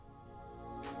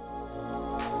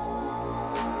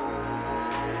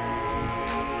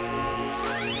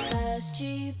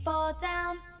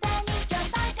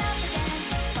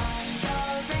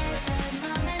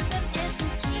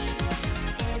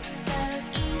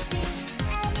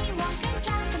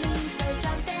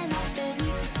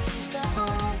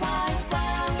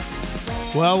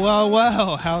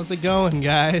Well. How's it going,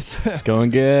 guys? It's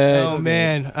going good. Oh,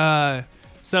 man.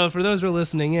 So for those who are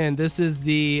listening in, this is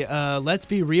the Let's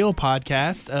Be Real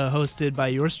podcast, hosted by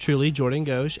yours truly, Jordan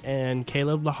Ghosh, and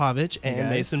Caleb Lahovich, and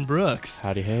Mason Brooks.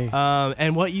 Howdy, hey.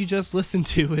 And what you just listened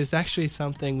to is actually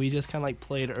something we just kind of like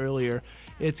played earlier.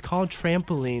 It's called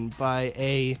Trampoline by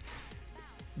a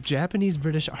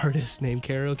Japanese-British artist named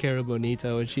Caro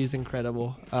Bonito, and she's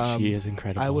incredible. She is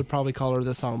incredible. I would probably call her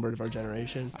the songbird of our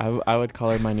generation. I would call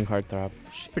her my new heartthrob.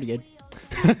 She's pretty good.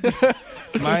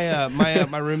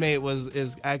 My roommate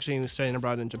is actually studying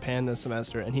abroad in Japan this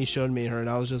semester, and he showed me her, and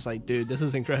I was just like, dude, this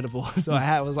is incredible. So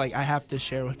I was like, I have to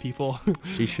share with people.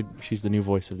 She's the new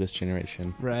voice of this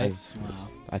generation. Right.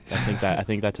 I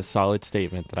think that's a solid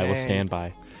statement that I will stand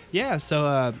by. Yeah,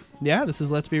 so this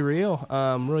is Let's Be Real.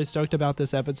 I'm really stoked about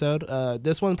this episode.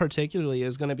 This one particularly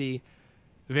is going to be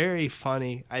very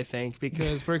funny, I think,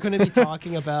 because we're going to be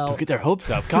talking about... Don't get their hopes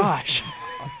up, gosh.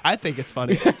 I think it's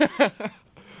funny.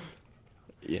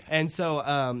 Yeah. And so,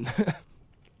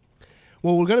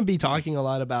 well, we're going to be talking a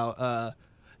lot about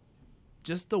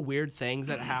just the weird things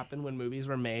that happened when movies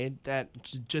were made that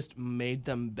just made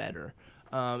them better.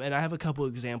 And I have a couple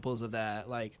examples of that,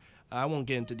 like... I won't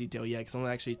get into detail yet because I'm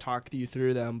going to actually talk you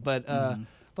through them. But,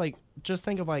 like, just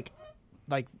think of, like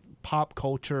pop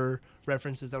culture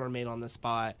references that were made on the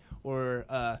spot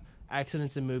or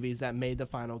accidents in movies that made the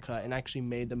final cut and actually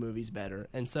made the movies better.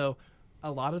 And so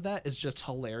a lot of that is just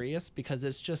hilarious because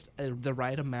it's just the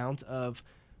right amount of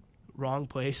wrong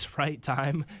place, right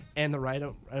time, and the right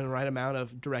amount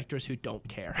of directors who don't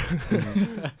care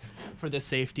for the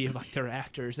safety of like their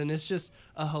actors, and it's just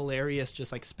a hilarious,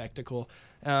 just like spectacle.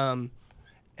 And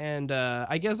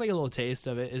I guess like a little taste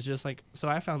of it is just like, so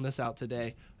I found this out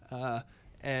today,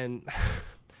 and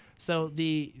so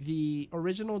the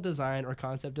original design or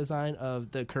concept design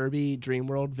of the Kirby Dream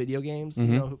World video games, you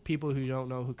know, people who don't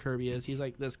know who Kirby is, he's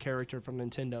like this character from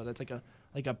Nintendo that's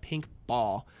like a pink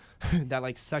ball that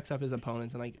like sucks up his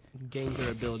opponents and like gains their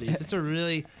abilities. It's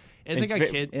like a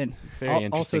kid. And Very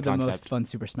also the concept. most fun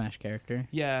Super Smash character.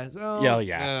 Yeah. So,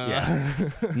 Yeah.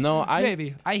 No,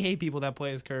 maybe. I hate people that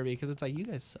play as Kirby because it's like, you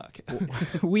guys suck.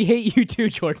 We hate you too,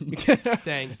 Jordan.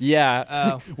 Thanks.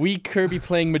 Yeah. We Kirby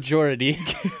playing majority.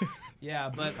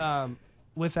 Yeah, but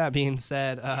with that being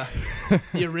said,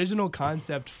 the original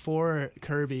concept for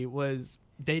Kirby was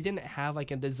they didn't have like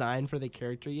a design for the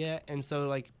character yet, and so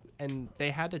like, and they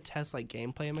had to test like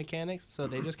gameplay mechanics, so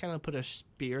they just kind of put a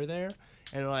spear there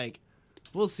and like,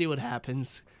 we'll see what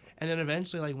happens. And then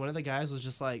eventually like one of the guys was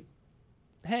just like,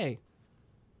 hey,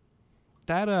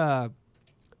 that'll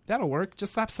work,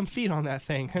 just slap some feet on that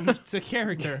thing and it's a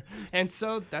character. And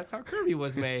so that's how Kirby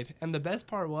was made. And the best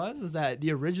part is that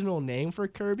the original name for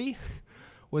Kirby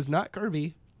was not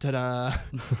Kirby, ta-da,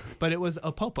 but it was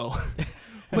Apopo.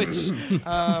 Which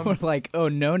Or like, oh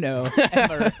no,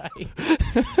 am I right?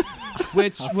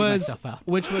 which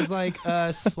was like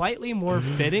slightly more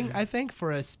fitting, I think,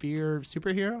 for a spear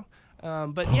superhero.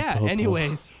 But yeah,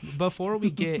 anyways, before we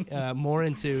get more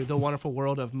into the wonderful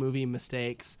world of movie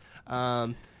mistakes,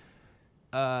 so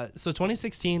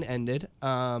 2016 ended.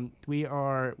 We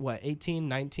are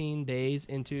 19 days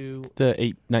into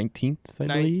The 19th, I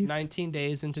believe. 19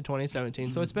 days into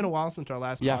 2017. So it's been a while since our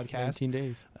last podcast. 19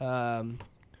 days.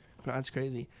 That's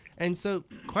crazy. And so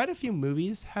quite a few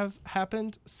movies have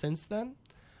happened since then.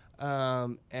 I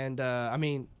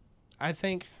mean, I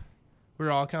think we're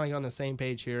all kind of like on the same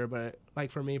page here, but like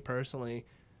for me personally,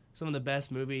 some of the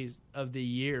best movies of the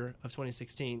year of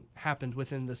 2016 happened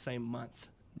within the same month.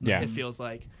 Yeah. It feels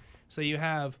like. So you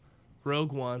have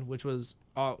Rogue One, which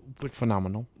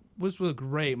Phenomenal. was a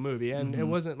great movie, and it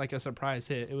wasn't like a surprise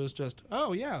hit. It was just,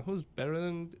 oh yeah, it was better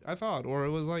than I thought, or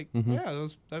it was like, yeah,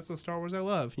 that's the Star Wars I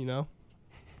love, you know.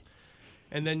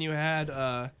 And then you had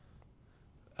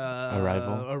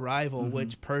Arrival,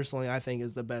 which personally I think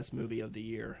is the best movie of the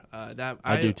year.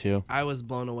 I do too. I was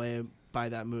blown away by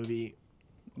that movie,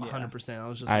 100%. I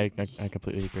was just, I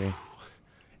completely agree.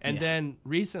 And then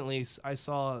recently I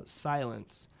saw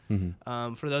Silence.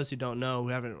 For those who don't know, who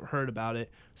haven't heard about it,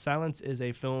 Silence is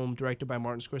a film directed by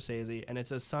Martin Scorsese, and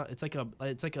it's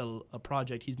like a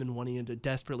project he's been wanting to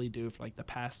desperately do for like the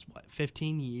past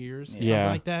 15 years, something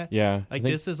like that. Yeah, like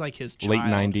this is like his child. Late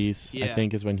 90s, yeah. I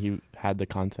think, is when he had the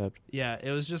concept. Yeah,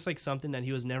 it was just like something that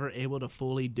he was never able to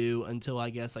fully do until I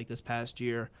guess like this past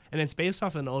year, and it's based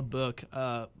off an old book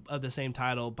of the same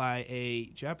title by a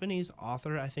Japanese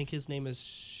author. I think his name is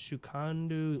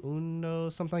Shukandu Uno,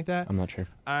 something like that. I'm not sure.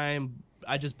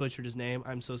 I just butchered his name.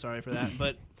 I'm so sorry for that.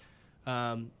 But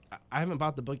I haven't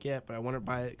bought the book yet, but I want to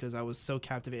buy it because I was so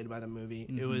captivated by the movie.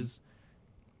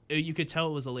 You could tell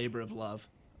it was a labor of love.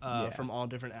 from all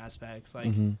different aspects. Like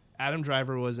Mhm. Adam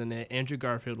Driver was in it, Andrew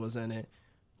Garfield was in it,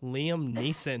 Liam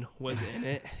Neeson was in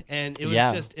it, and it was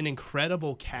Yeah. just an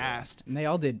incredible cast. And they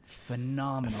all did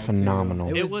phenomenal. too.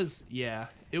 Phenomenal. It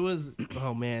was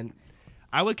oh man,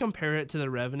 I would compare it to The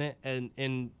Revenant and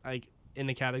in like in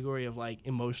the category of like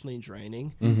emotionally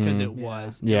draining because Mhm. it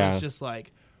was. It Yeah. was just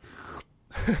like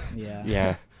Yeah.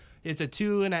 Yeah. it's a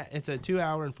 2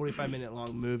 hour and 45-minute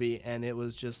long movie, and it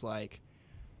was just like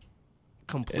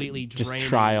completely Just draining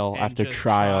trial and after just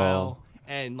trial.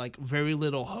 and like very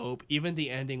little hope. Even the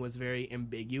ending was very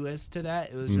ambiguous to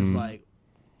that. It was just like,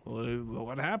 well,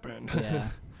 what happened? Yeah.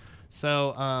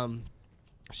 So,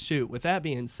 shoot. With that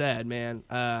being said, man,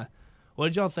 what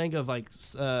did y'all think of like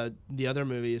the other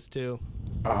movies too?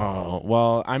 Oh,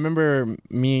 well, I remember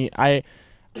I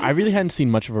really hadn't seen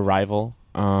much of Arrival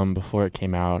before it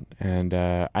came out, and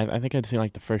I think I'd seen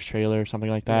like the first trailer or something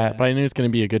like that, Yeah. but I knew it was going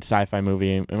to be a good sci-fi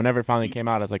movie, and whenever it finally came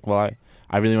out, I was like, well,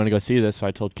 I really want to go see this, so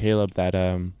I told Caleb that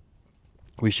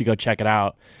we should go check it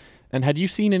out. And had you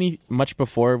seen much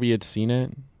before we had seen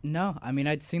it? No, I mean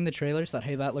I'd seen the trailers, thought,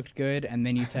 hey, that looked good, and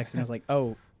then you texted me. I was like,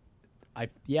 oh,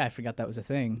 I forgot that was a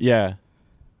thing. Yeah.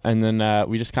 And then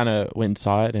we just kind of went and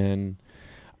saw it, and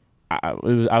I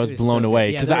was was blown so away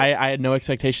good. Yeah, because I had no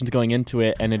expectations going into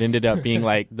it, and it ended up being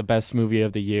like the best movie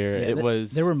of the year. Yeah, It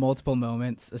was There were multiple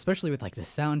moments, especially with like the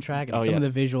soundtrack and Oh, some yeah.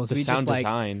 of the visuals. the we sound just like,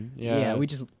 design. yeah, we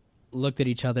just looked at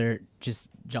each other, just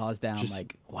jaws down, Just-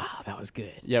 like, wow, that was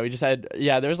good. Yeah, we just had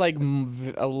there was like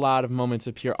a lot of moments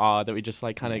of pure awe that we just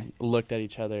like kind of looked at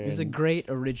each other. It was a great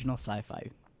original sci-fi.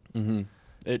 Mm-hmm.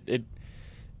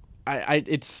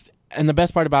 It's and the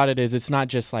best part about it is it's not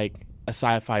just like a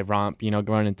sci-fi romp,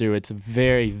 running through. It's a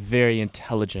very, very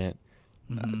intelligent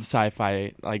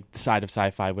sci-fi, like side of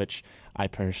sci-fi, which I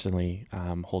personally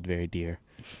hold very dear.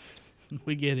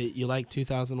 We get it. You like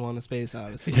 2001: A Space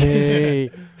Odyssey, Hey,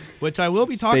 which I will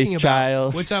be talking Space about.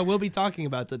 Child. Which I will be talking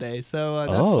about today. So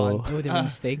that's Oh. fun. Oh, there were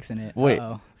mistakes in it. Wait.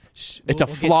 Uh-oh. It's a We'll get to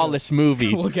flawless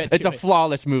movie. We'll get It's to a it.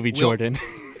 flawless movie, Jordan.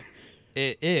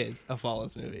 It is a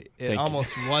flawless movie. It Thank you.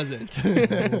 almost wasn't.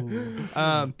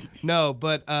 No,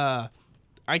 but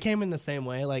I came in the same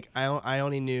way. Like I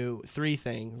only knew 3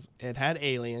 things. It had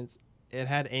aliens, it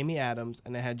had Amy Adams,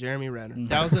 and it had Jeremy Renner.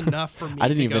 That was enough for me I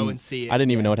didn't to even go and see it. I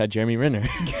didn't even know it had Jeremy Renner.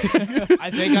 I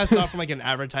think I saw it from like an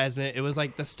advertisement. It was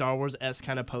like the Star Wars-esque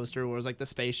kind of poster where it was like the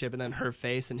spaceship and then her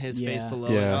face and his face Yeah. below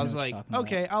Yeah. it. And I I was know what like, you're talking about.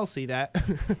 okay, I'll see that.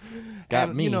 Got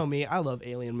And me. You know me, I love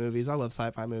alien movies. I love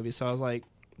sci-fi movies. So I was like,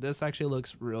 this actually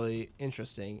looks really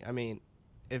interesting. I mean,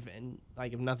 if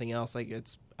nothing else, like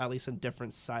it's at least a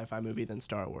different sci-fi movie than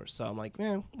Star Wars. So I'm like,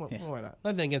 Yeah. why not?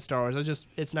 Nothing against Star Wars.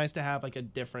 It's nice to have like a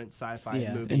different sci-fi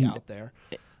Yeah. movie And- out there.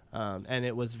 And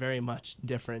it was very much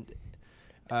different.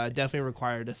 Definitely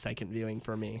required a second viewing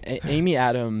for me. Amy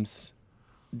Adams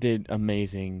did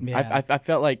amazing. Yeah. I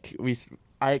felt like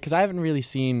because I haven't really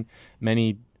seen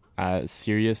many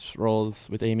serious roles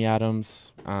with Amy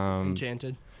Adams.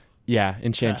 Enchanted. Yeah,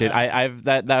 Enchanted.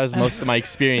 That was most of my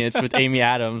experience with Amy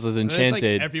Adams was And Enchanted.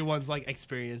 It's like everyone's like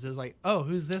experience is like, oh,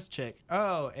 who's this chick?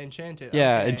 Oh, Enchanted.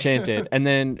 Yeah, okay. Enchanted. And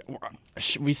then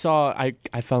we saw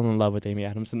I fell in love with Amy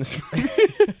Adams in this movie.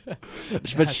 But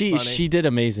That's she funny. did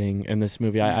amazing in this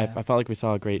movie. I Yeah. felt like we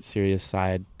saw a great serious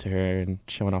side to her and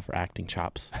showing off her acting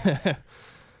chops.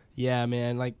 Yeah,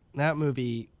 man, like that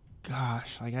movie,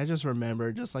 gosh, like I just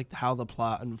remember just like how the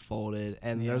plot unfolded,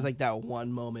 and there was Yeah. like that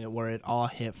one moment where it all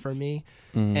hit for me,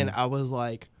 Mm. and I was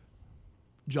like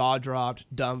jaw dropped,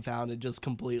 dumbfounded, just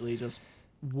completely just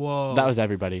whoa. That was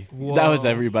everybody. Whoa. That was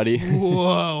everybody.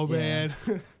 Whoa, Yeah. man.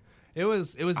 It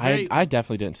was very I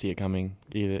definitely didn't see it coming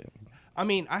either. I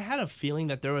mean, I had a feeling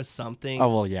that there was something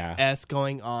Oh well, yeah. S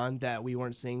going on that we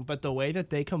weren't seeing, but the way that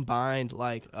they combined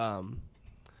like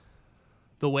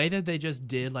the way that they just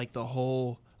did like the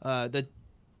whole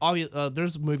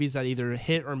there's movies that either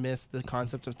hit or miss the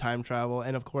concept of time travel,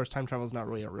 and of course time travel is not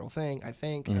really a real thing. I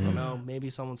think I don't know, maybe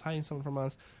someone's hiding something from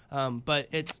us, but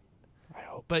it's I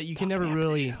hope. but you can never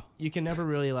really like you can never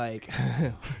really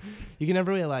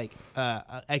like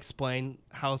explain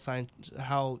how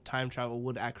time travel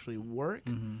would actually work.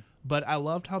 But I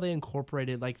loved how they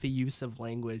incorporated like the use of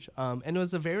language, and it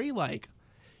was a very like,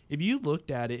 if you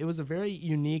looked at it, it was a very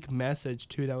unique message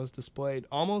too that was displayed,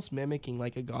 almost mimicking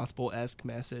like a gospel-esque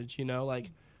message,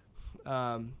 like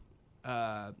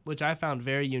which I found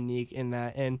very unique in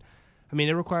that. And I mean,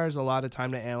 it requires a lot of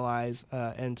time to analyze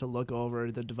and to look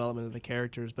over the development of the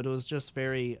characters, but it was just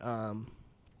very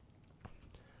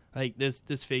like this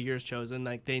figure is chosen,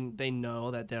 like they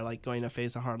know that they're like going to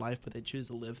face a hard life, but they choose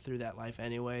to live through that life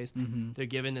anyways. They're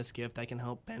given this gift that can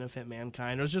help benefit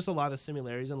mankind. There's just a lot of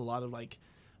similarities and a lot of like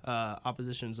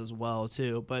oppositions as well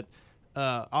too. But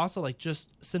also like just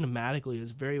cinematically, it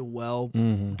was very well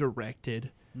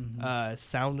directed.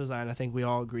 Sound design, I think we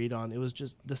all agreed on. It was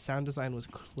just the sound design was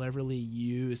cleverly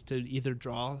used to either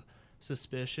draw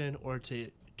suspicion or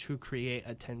to create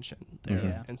attention there.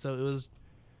 Yeah. And so it was.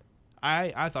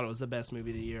 I thought it was the best movie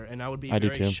of the year, and I would be I do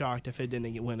very too. shocked if it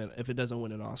if it doesn't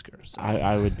win an Oscar. So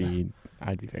I'd be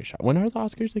very shocked. When are the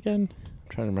Oscars again? I'm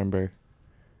trying to remember.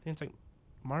 I think it's like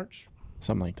March,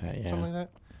 Something like that. Yeah. something like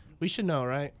that. We should know,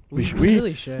 right? We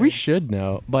really should. We should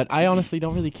know, but I honestly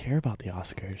don't really care about the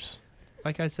Oscars.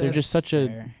 Like I said, They're just such a.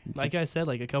 Fair. like I said,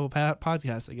 like a couple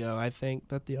podcasts ago. I think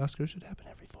that the Oscars should happen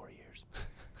every 4 years,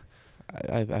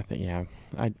 I think yeah.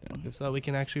 so we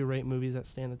can actually rate movies that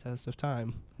stand the test of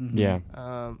time. Yeah.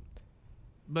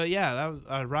 But yeah,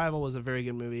 Arrival was a very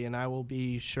good movie, and I will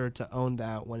be sure to own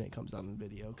that when it comes out on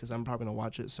video because I'm probably gonna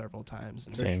watch it several times.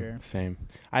 And Same.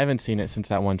 I haven't seen it since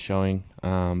that one showing,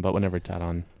 but whenever it's out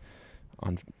on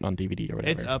DVD or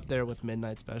whatever. It's up there with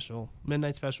Midnight Special.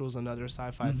 Midnight Special is another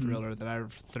sci-fi thriller that I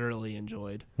thoroughly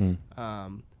enjoyed.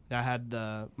 That had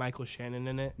the Michael Shannon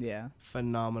in it. Yeah.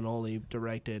 Phenomenally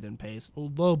directed and paced.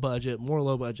 Low budget, more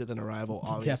low budget than Arrival,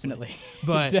 obviously. Definitely.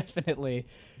 But Definitely.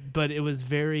 but it was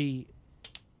very,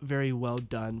 very well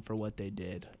done for what they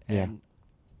did. And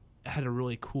had a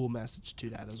really cool message to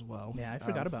that as well. Yeah, I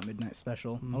forgot about Midnight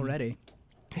Special mhm. already.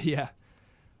 Yeah.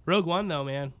 Rogue One though,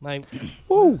 man. Like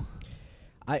Woo!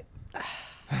 I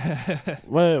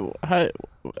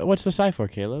What's the sci for,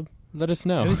 Caleb? Let us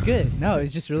know. It was good. No, it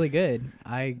was just really good.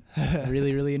 I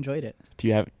really, really enjoyed it. Do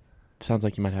you have? Sounds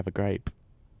like you might have a gripe.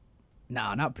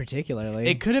 No, not particularly.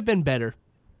 it could have been better.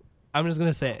 I'm just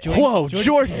gonna say it. Whoa,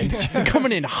 Jordan,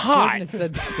 coming in Jordan hot. has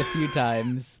said this a few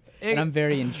times, and I'm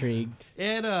very intrigued.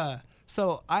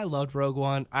 So I loved Rogue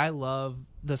One. I love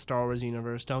the Star Wars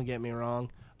universe. Don't get me wrong.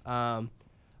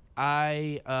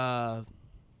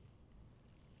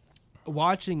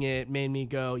 Watching it made me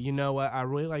go, you know what? I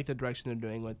really like the direction they're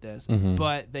doing with this,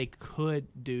 but they could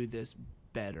do this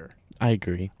better. I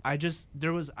agree. I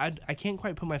can't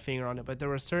quite put my finger on it, but there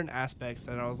were certain aspects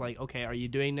that I was like, okay, are you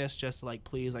doing this just to like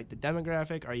please like the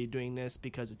demographic? Are you doing this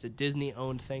because it's a Disney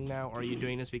owned thing now? Or are you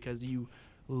doing this because you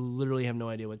literally have no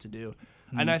idea what to do?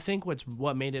 And I think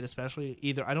what made it especially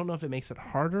either, I don't know if it makes it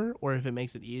harder or if it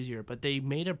makes it easier, but they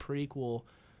made a prequel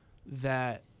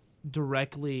that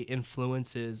directly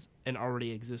influences an already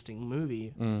existing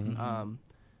movie.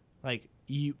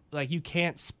 You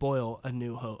can't spoil A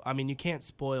New Hope. I mean, you can't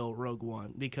spoil Rogue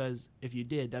One because if you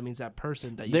did, that means that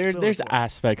person that you spoiled there's for-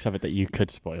 aspects of it that you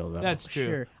could spoil though. That's true.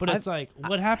 Sure. But it's like,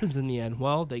 what happens in the end?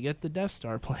 Well, they get the Death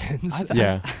Star plans.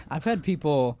 I've had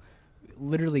people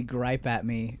literally gripe at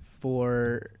me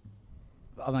for,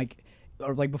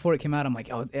 before it came out, I'm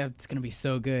like, oh, it's gonna be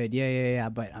so good, yeah.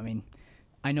 But I mean,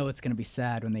 I know it's gonna be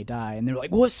sad when they die, and they're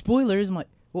like, what spoilers? I'm like,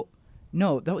 well,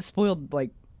 no, that was spoiled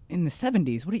like in the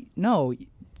 70s. What do you? No, leave.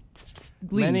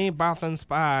 Many Bothan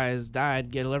spies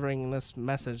died delivering this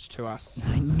message to us.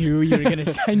 I knew you were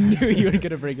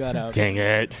gonna bring that up. Dang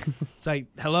it! It's like,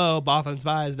 hello, Bothan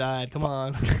spies died. Come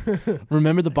on.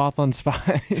 Remember the Bothon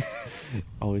spy.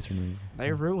 Always remember.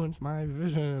 They ruined my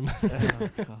vision.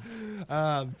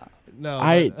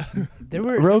 No,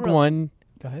 Rogue One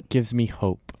Go ahead. gives me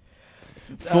hope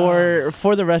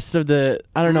for the rest of the.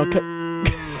 I don't know.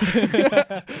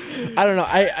 I don't know.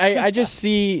 I just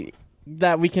see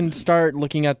that we can start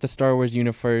looking at the Star Wars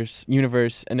universe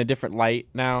in a different light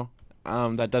now.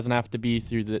 That doesn't have to be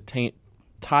through the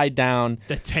tied down.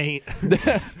 the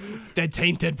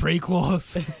tainted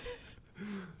prequels.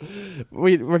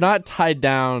 We're not tied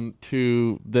down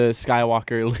to the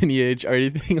Skywalker lineage or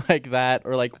anything like that,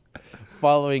 or like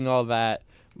following all that.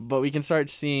 But we can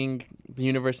start seeing the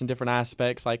universe in different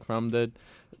aspects, like from the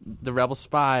Rebel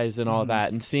spies and all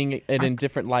that, and seeing it in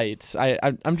different lights.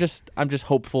 I'm just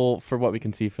hopeful for what we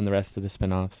can see from the rest of the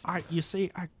spinoffs.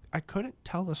 I couldn't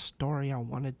tell the story I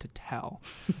wanted to tell.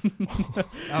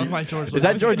 That was my George Lucas. Is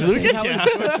that George Lucas? That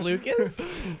was George Lucas?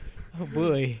 Oh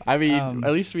boy. I mean,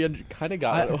 at least we kind of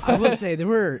got it. I will say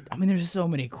there's so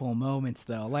many cool moments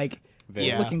though. Like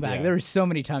looking back, there were so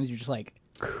many times you're just like,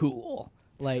 cool.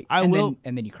 Like and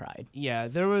then you cried. Yeah,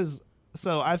 there was.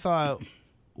 So I thought,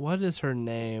 what is her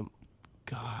name?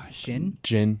 Gosh,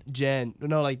 Jin.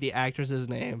 No, like the actress's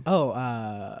name.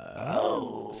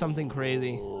 Something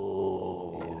crazy.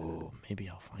 Maybe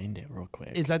I'll find it real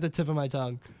quick. It's at the tip of my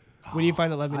tongue. When you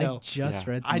find it, let me know. I just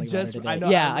read something about her today. I know.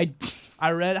 Yeah,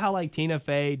 I read how like Tina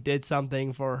Fey did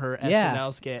something for her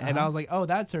SNL skit, and I was like, oh,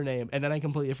 that's her name, and then I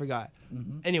completely forgot.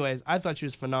 Anyways, I thought she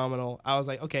was phenomenal. I was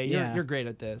like, okay, you're great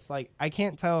at this. Like, I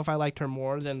can't tell if I liked her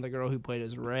more than the girl who played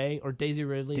as Rey or Daisy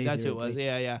Ridley. That's who it was.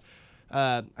 Yeah.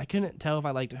 I couldn't tell if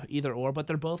I liked either or, but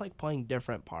they're both like playing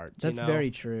different parts. That's you know?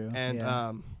 very true. And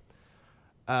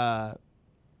yeah.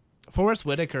 Forrest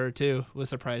Whitaker too was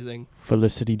surprising.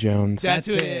 Felicity Jones. That's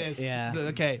who it it, is. yeah. So,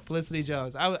 okay, Felicity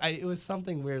Jones. It was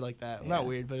something weird like that. Yeah. Not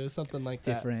weird, but it was something like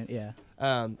Different, yeah.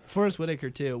 that. Forrest Whitaker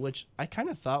too, which I kind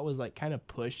of thought was like kind of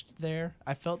pushed there.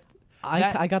 I felt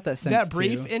I got that sense that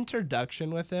brief too.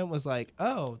 introduction with him was like,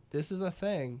 oh, this is a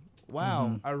thing.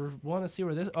 Wow, I want to see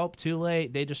where this. Oh, too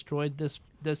late. They destroyed this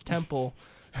temple.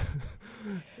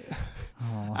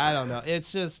 Oh. I don't know.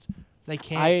 It's just they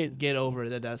can't get over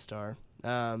the Death Star.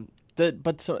 Some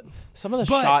of the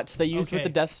shots they used with okay.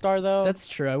 the Death Star, though, That's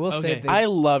true. I will say Okay. I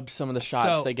loved some of the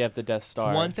shots So, they gave the Death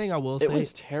Star. One thing I will say, it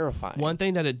was terrifying. one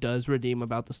thing that it does redeem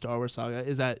about the Star Wars saga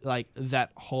is that like that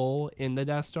hole in the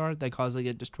Death Star that caused it to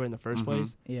get destroyed in the 1st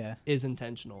place yeah. is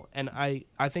intentional, and I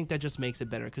think that just makes it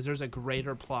better because there's a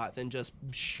greater plot than just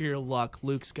sheer luck.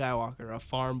 Luke Skywalker, a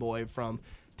farm boy from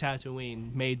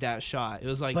Tatooine, made that shot. It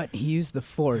was like, But he used the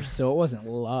Force, so it wasn't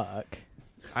luck.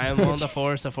 I am one of the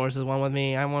Force is one with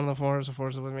me. I'm one of the Force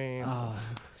is with me. Oh,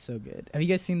 so good. Have you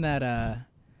guys seen that? I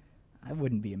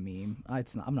wouldn't be a meme.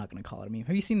 I'm not gonna call it a meme.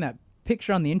 Have you seen that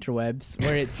picture on the interwebs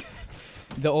where it's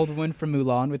the old one from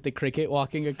Mulan with the cricket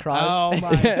walking across? Oh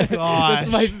my gosh. That's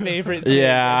my favorite thing.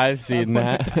 Yeah, I've seen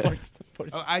that.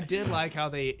 Oh, I did like how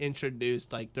they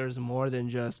introduced like there's more than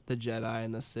just the Jedi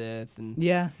and the Sith, and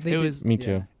Yeah, they It did. was- Me yeah.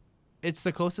 too. it's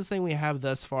the closest thing we have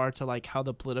thus far to like how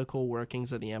the political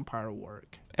workings of the Empire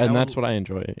work. And that's what I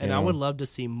enjoy. And I would love to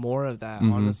see more of that,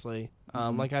 Mhm. honestly.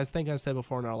 Like I think I said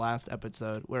before in our last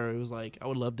episode, where it was like I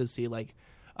would love to see like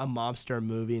a mobster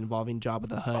movie involving Jabba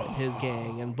the Hutt and his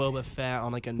gang and Boba Fett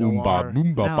on like a noir.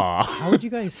 Boomba, boomba, Now, ba. how would you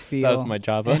guys feel? That was my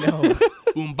Java. I know.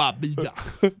 Oomba bida.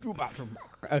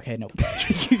 Okay, no.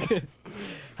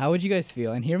 How would you guys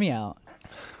feel? And hear me out.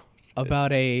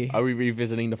 About a Are we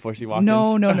revisiting the Force Ewokens?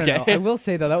 no. Okay. I will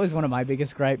say though that was one of my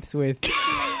biggest gripes with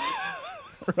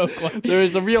Rogue One. There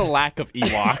is a real lack of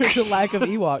Ewoks. There's a lack of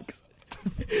Ewoks.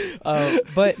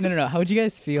 But no. How would you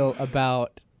guys feel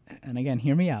about? And again,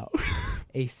 hear me out.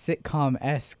 A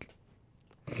sitcom-esque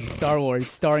Star Wars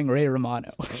starring Ray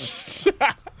Romano.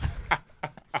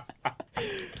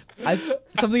 That's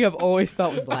something I've always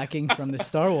thought was lacking from the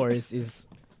Star Wars is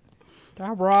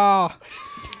Deborah.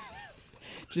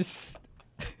 Just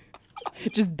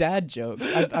dad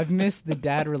jokes. I've missed the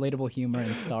dad relatable humor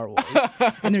in Star Wars,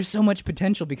 and there's so much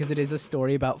potential because it is a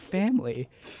story about family.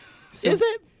 So, Is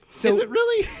it? Is it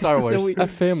really? Star Wars, we- a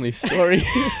family story.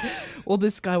 Well, the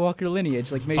Skywalker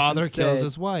lineage, like Mason Father kills said,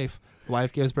 his wife.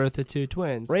 Wife gives birth to 2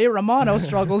 twins. Ray Romano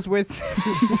struggles with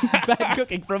bad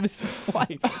cooking from his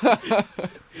wife.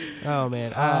 Oh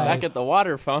man, Back at the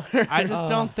water phone. I just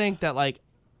don't think that like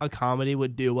a comedy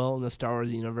would do well in the Star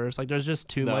Wars universe. Like there's just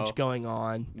too No. much going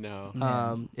on.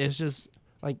 No. It's just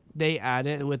like they add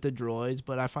it with the droids,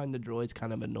 but I find the droids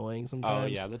kind of annoying Oh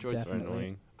sometimes. yeah, the droids Definitely. are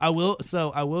annoying. I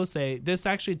will say this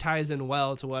actually ties in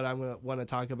well to what I'm gonna want to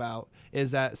talk about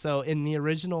is that so in the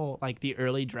original like the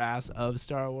early drafts of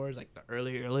Star Wars, like the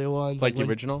early ones, Like the when-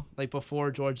 original. like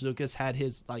before George Lucas had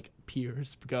his like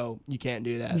peers go, you can't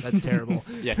do that, that's terrible.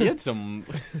 Yeah, he had some.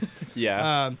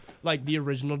 Yeah. Like the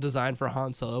original design for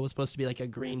Han Solo was supposed to be like a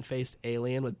green-faced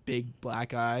alien with big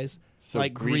black eyes, So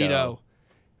like Greedo.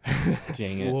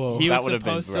 Dang it. Whoa. He That was would have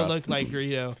been supposed to rough. look like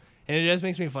Greedo. And it just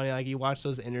makes me funny. Like, you watch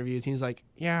those interviews, he's like,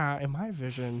 yeah, in my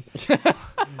vision,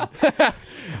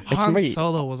 Han me.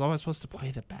 Solo was always supposed to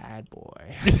play the bad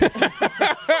boy.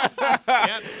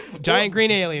 Yep. Giant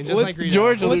green alien, just like What's Greedo.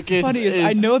 George What's Lucas funny is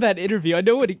I is- know that interview. I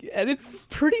know what and it's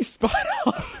pretty spot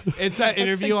on. It's that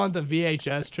interview on the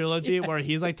VHS trilogy where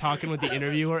he's like talking with the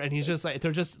interviewer, and he's just like,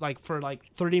 they're just like, for like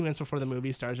 30 minutes before the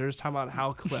movie starts, they're just talking about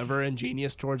how clever and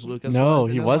genius George Lucas was. No,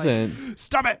 and he it's like, wasn't.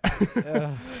 Stop it!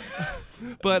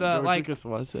 But George like, Lucas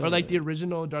wasn't. or like the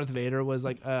original Darth Vader was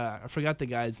like I forgot the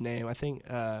guy's name. I think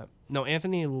no,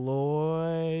 Anthony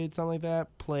Lloyd, something like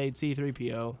that, played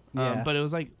C-3PO. Yeah. But it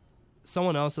was like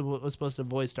someone else was supposed to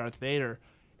voice Darth Vader,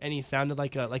 and he sounded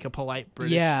like a polite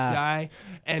British Yeah. guy,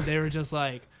 and they were just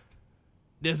like,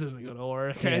 this isn't gonna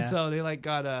work. Yeah. And so they like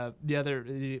got the other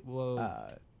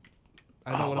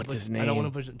I don't want what's to his I don't want name?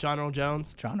 to push it. John Earl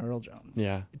Jones John Earl Jones.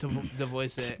 Yeah. to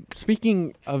voice it.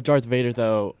 Speaking of Darth Vader,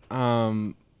 though,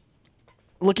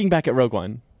 looking back at Rogue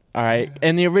One, all right,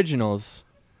 and the originals,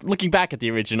 looking back at the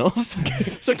originals,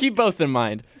 so keep both in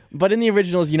mind. But in the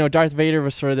originals, you know, Darth Vader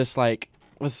was sort of this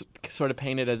was sort of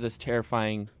painted as this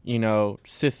terrifying, you know,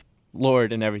 Sith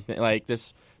Lord and everything, like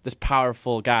this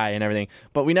powerful guy and everything.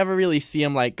 But we never really see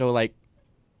him like go like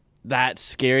that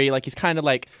scary. Like he's kind of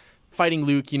like fighting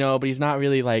Luke, you know, but he's not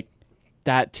really like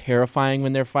that terrifying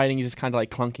when they're fighting. He's just kind of like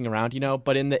clunking around,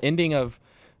 But in the ending of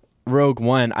Rogue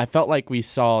One, I felt like we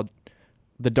saw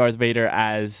the Darth Vader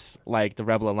as like the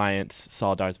Rebel Alliance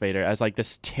saw Darth Vader as like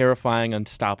this terrifying,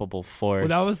 unstoppable force.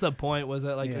 Well, that was the point. Was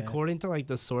that like according to like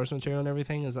the source material and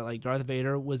everything, is that like Darth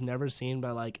Vader was never seen by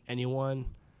like anyone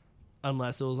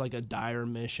unless it was like a dire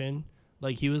mission.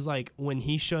 Like he was like when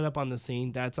he showed up on the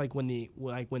scene, that's like when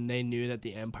they knew that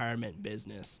the Empire meant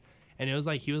business. And it was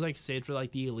like he was like saved for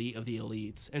like the elite of the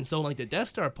elites. And so like the Death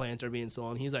Star plans are being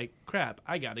stolen. He's like, crap,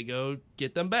 I gotta go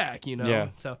get them back, Yeah.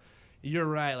 So you're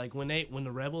right. Like when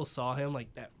the rebels saw him,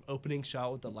 like that opening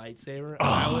shot with the lightsaber,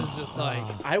 I was just like,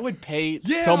 I would pay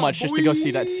so much just to go see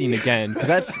that scene again because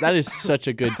that is such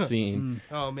a good scene.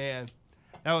 oh man,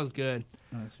 that was good.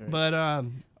 That's right. But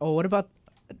what about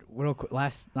real quick?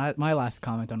 My last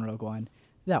comment on Rogue One,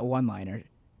 that one-liner.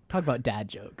 Talk about dad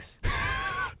jokes.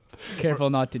 Careful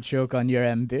not to choke on your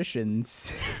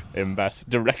ambitions,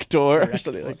 Director. Or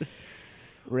something like that.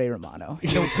 Ray Romano.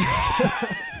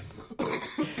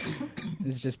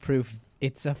 This is just proof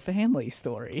it's a family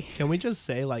story. Can we just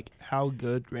say like how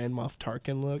good Grand Moff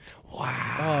Tarkin looked?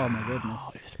 Wow! Oh my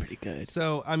goodness, it was pretty good.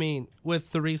 So I mean,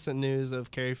 with the recent news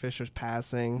of Carrie Fisher's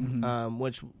passing,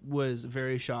 which was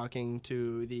very shocking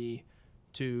to the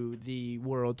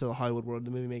world, to the Hollywood world,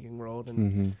 the movie making world,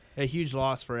 and a huge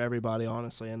loss for everybody,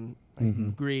 honestly, and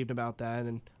grieved about that.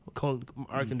 And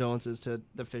our condolences to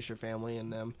the Fisher family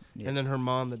and them, and then her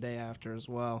mom the day after as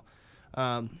well.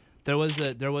 There was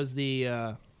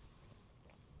the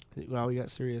wow, we got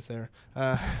serious there.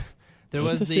 There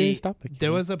was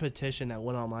a petition that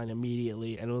went online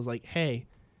immediately, and it was like, hey,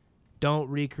 don't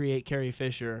recreate Carrie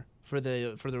Fisher for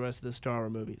the rest of the Star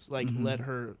Wars movies. Like, let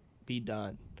her be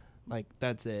done. Like,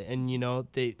 that's it. And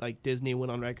they like Disney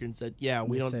went on record and said, yeah,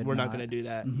 we're not going to do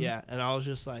that. Yeah, and I was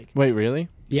just like, wait, really?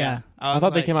 Yeah. I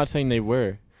thought they came out saying they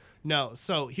were. No.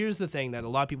 So here's the thing that a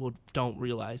lot of people don't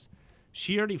realize: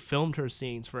 she already filmed her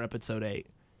scenes for Episode 8.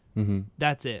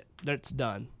 That's it. That's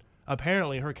done.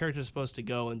 Apparently, her character is supposed to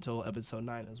go until Episode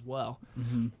 9 as well.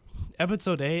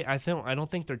 Episode 8, I don't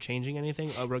think they're changing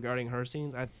anything regarding her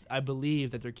scenes. I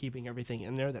believe that they're keeping everything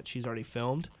in there that she's already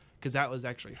filmed, because that was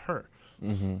actually her.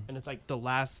 And it's like the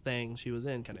last thing she was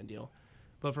in kind of deal.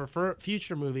 But for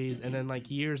future movies, and then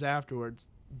like years afterwards,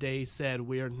 they said,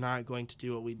 we're not going to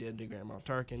do what we did to Grand Moff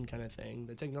Tarkin kind of thing.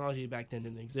 The technology back then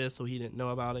didn't exist, so he didn't know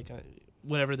about it,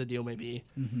 whatever the deal may be.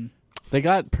 They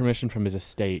got permission from his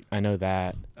estate. I know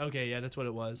that. Okay, yeah, that's what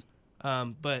it was.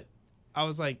 But I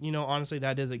was like, honestly,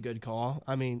 that is a good call.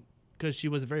 I mean, because she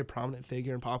was a very prominent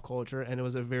figure in pop culture, and it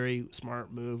was a very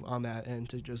smart move on that end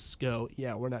to just go,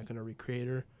 yeah, we're not going to recreate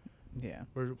her. Yeah.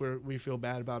 We feel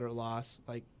bad about her loss.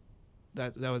 Like,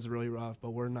 that was really rough, but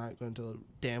we're not going to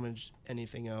damage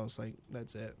anything else. Like,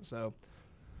 that's it. So,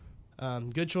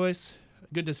 good choice.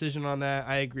 Good decision on that.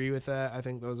 I agree with that. I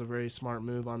think that was a very smart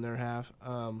move on their half.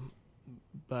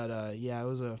 But yeah, it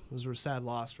was a sad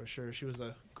loss for sure. She was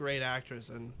a great actress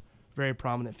and very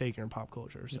prominent figure in pop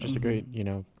culture. So. Just a great,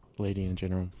 lady in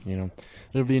general.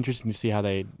 It'll be interesting to see how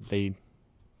they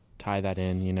tie that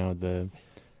in.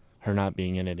 Her not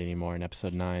being in it anymore in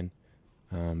Episode 9.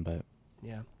 But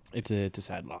yeah, it's a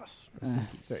sad loss. It's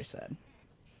very sad.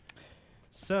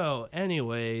 So,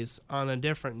 anyways, on a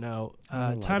different note,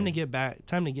 time to get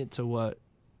to what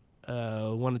I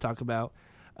want to talk about.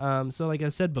 So like I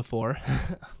said before,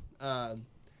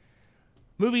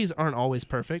 movies aren't always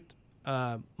perfect.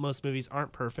 Most movies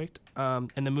aren't perfect. And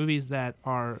the movies that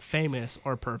are famous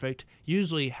or perfect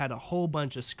usually had a whole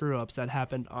bunch of screw-ups that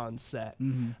happened on set.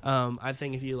 I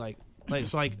think if you like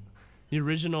the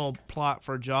original plot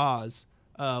for Jaws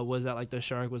was that like the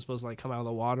shark was supposed to like come out of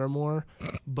the water more,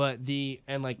 but it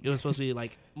was supposed to be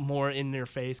like more in their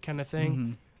face kind of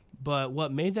thing. But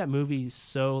what made that movie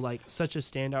so like such a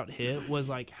standout hit was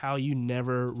like how you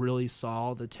never really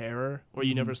saw the terror, or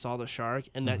you never saw the shark,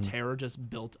 and that terror just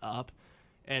built up.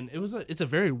 And it's a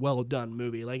very well done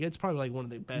movie. Like, it's probably like one of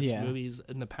the best movies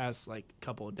in the past like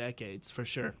couple of decades for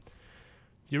sure.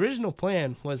 The original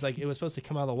plan was like it was supposed to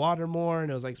come out of the water more,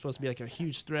 and it was like supposed to be like a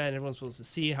huge threat, and everyone's supposed to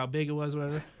see how big it was, or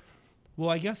whatever.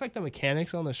 Well, I guess like the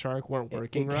mechanics on the shark weren't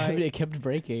working right. It kept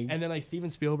breaking. And then like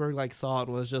Steven Spielberg like saw it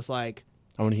and was just like,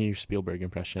 I want to hear your Spielberg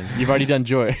impression. You've already done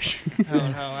George.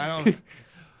 I don't.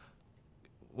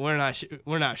 We're not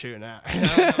shooting that.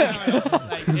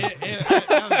 That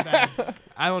was bad.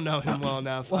 I don't know him well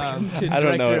enough. I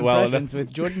don't know it well enough.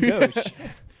 With Jordan Ghosh.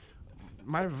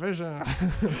 My vision.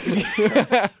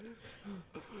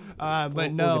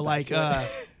 But no, like,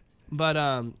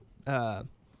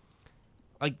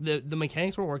 like the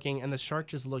mechanics weren't working, and the shark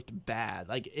just looked bad.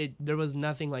 Like there was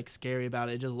nothing like scary about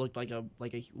it. It just looked like a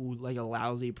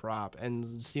lousy prop. And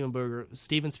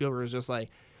Steven Spielberg was just like,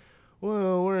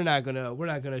 well, we're not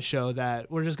gonna show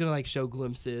that. We're just gonna like show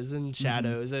glimpses and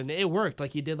shadows, and it worked.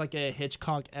 Like he did like a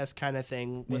Hitchcock-esque kind of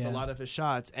thing with a lot of his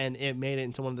shots, and it made it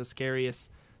into one of the scariest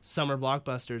summer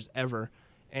blockbusters ever.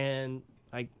 And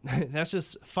like that's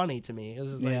just funny to me. It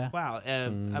was just like, wow,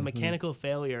 a mechanical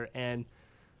failure and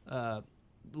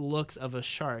looks of a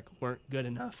shark weren't good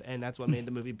enough, and that's what made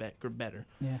the movie better.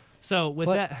 Yeah. So with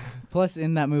that, plus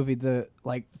in that movie, the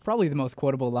probably the most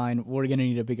quotable line, "We're gonna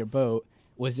need a bigger boat,"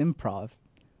 was improv,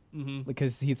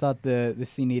 because he thought the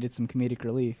scene needed some comedic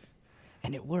relief,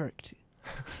 and it worked.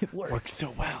 It worked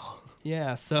so well.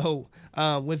 Yeah. So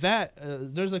with that,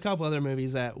 there's a couple other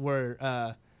movies that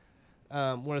were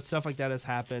where stuff like that has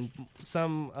happened.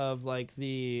 Some of like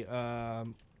the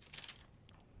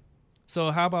so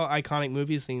how about iconic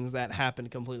movie scenes that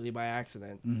happened completely by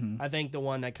accident? I think the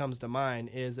one that comes to mind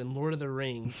is in Lord of the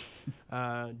Rings.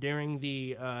 During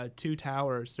the Two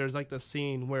Towers, there's like the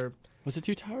scene where... Was it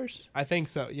Two Towers? I think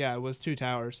so. Yeah, it was Two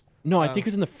Towers. No, I think it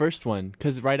was in the first one,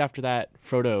 because right after that,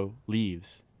 Frodo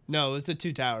leaves. No, it was the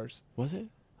Two Towers. Was it?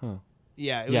 Huh.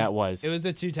 Yeah, it was. It was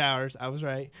the Two Towers. I was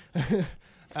right.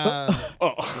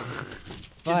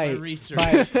 Fight.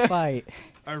 Research. Fight.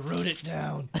 I wrote it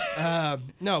down.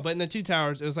 No, but in the Two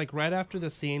Towers, it was like right after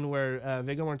the scene where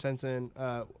Viggo Mortensen,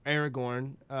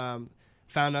 Aragorn,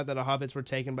 found out that the hobbits were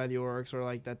taken by the orcs, or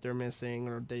like that they're missing,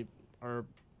 or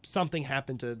something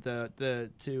happened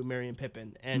to Merry and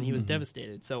Pippin, and he was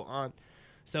devastated.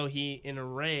 So he, in a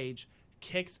rage,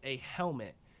 kicks a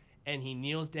helmet, and he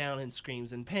kneels down and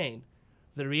screams in pain.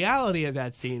 The reality of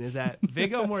that scene is that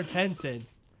Viggo Mortensen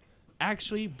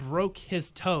actually broke his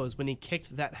toes when he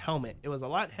kicked that helmet. It was a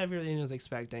lot heavier than he was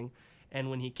expecting, and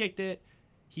when he kicked it,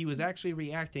 he was actually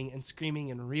reacting and screaming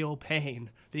in real pain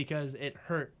because it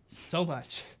hurt so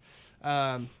much.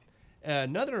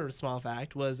 Another small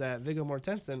fact was that Viggo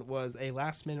Mortensen was a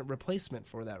last-minute replacement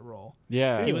for that role.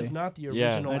 Yeah. He was not the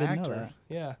original I didn't know actor. that.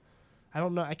 Yeah. I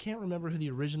don't know. I can't remember who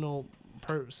the original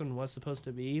person was supposed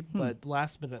to be, but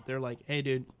last minute they're like, hey,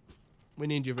 dude, we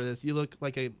need you for this. You look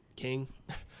like a king.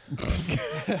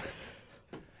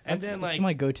 That's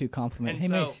my go-to compliment. Hey,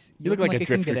 so, Mace, you look like a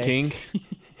Drifter King.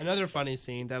 Another funny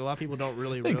scene that a lot of people don't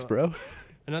really Thanks, bro.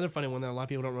 Another funny one that a lot of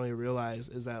people don't really realize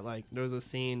is that like there was a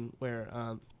scene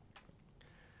where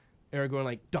Aragorn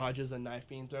like dodges a knife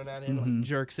being thrown at him, like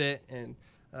jerks it and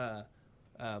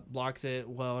blocks it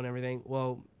well and everything.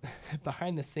 Well,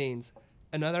 behind the scenes,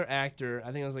 another actor,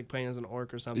 I think it was like playing as an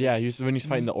orc or something. Yeah, when he's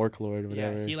fighting the Orc Lord or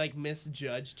whatever. Yeah, he like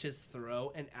misjudged his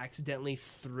throw and accidentally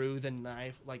threw the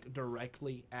knife like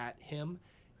directly at him.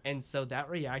 And so that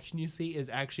reaction you see is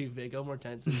actually Viggo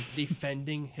Mortensen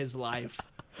defending his life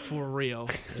for real.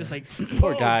 Just like,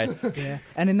 poor guy. Yeah.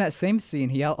 And in that same scene,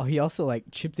 he also like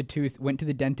chipped a tooth, went to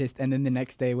the dentist, and then the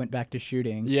next day went back to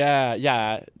shooting.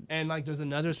 Yeah. And like there's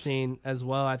another scene as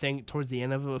well, I think towards the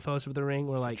end of Fellowship of the Ring,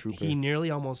 where like he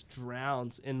nearly almost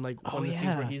drowns in like one of the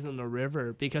scenes where he's in the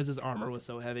river because his armor was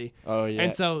so heavy. Oh yeah.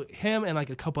 And so him and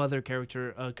like a couple other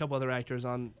actors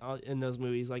on in those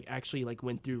movies like actually like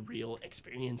went through real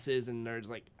experiences, and they're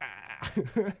just like,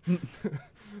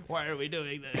 why are we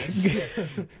doing this?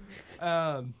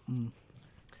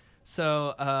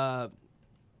 So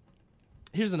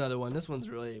here's another one. This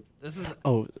is.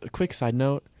 Oh, a quick side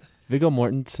note. Viggo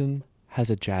Mortensen has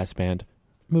a jazz band.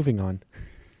 Moving on.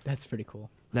 That's pretty cool.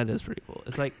 That is pretty cool.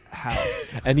 It's like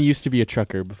House. And he used to be a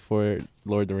trucker before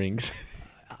Lord of the Rings.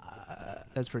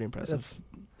 That's pretty impressive. That's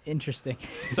interesting.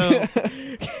 So,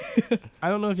 I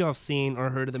don't know if y'all have seen or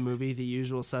heard of the movie The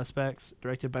Usual Suspects,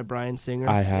 directed by Bryan Singer.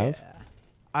 I have. Yeah.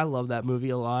 I love that movie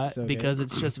a lot So because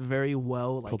it's just very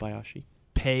well Kobayashi.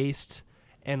 paced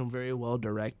and very well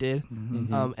directed.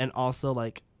 And also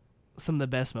like some of the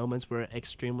best moments were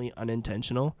extremely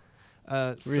unintentional.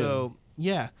 So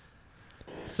yeah.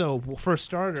 So for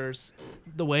starters,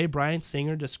 the way Bryan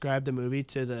Singer described the movie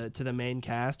to the main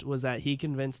cast was that he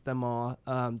convinced them all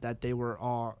that they were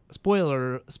all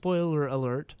spoiler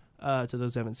alert to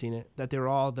those who haven't seen it, that they were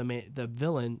all the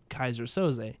villain Kaiser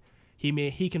Soze.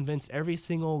 He convinced every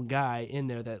single guy in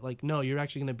there that like, no, you're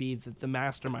actually going to be the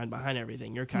mastermind behind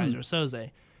everything. You're Kaiser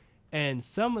Soze. And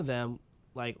some of them,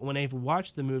 like when they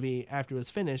watched the movie after it was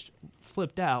finished,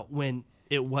 flipped out when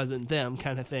it wasn't them,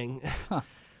 kind of thing.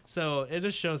 So it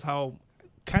just shows how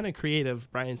kind of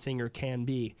creative Bryan Singer can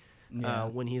be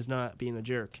when he's not being a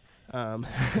jerk.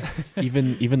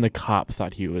 Even the cop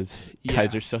thought he was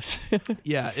Kaiser Soze.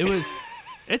 Yeah,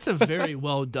 it's a very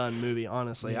well done movie,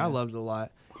 honestly. I loved it a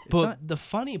lot. But the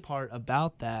funny part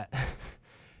about that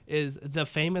is the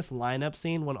famous lineup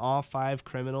scene when all 5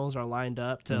 criminals are lined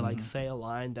up to like say a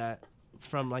line that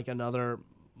from like another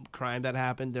crime that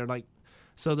happened. They're like,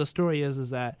 so the story is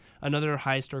that another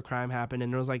heist or crime happened,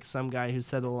 and there was like some guy who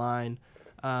said a line,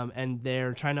 and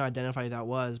they're trying to identify who that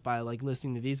was by like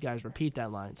listening to these guys repeat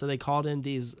that line. So they called in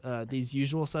these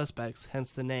usual suspects,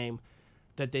 hence the name,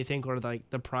 that they think are like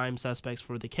the prime suspects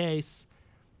for the case.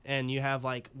 And you have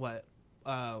like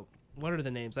what are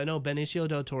the names? I know Benicio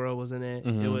del Toro was in it.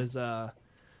 It was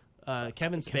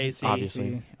Kevin Spacey.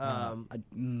 Obviously.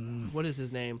 What is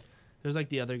his name? There's like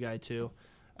the other guy too.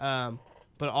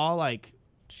 But all like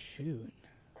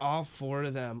all 4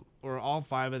 of them or all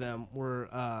 5 of them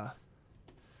were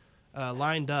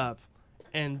lined up,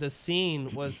 and the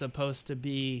scene was supposed to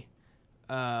be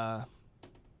a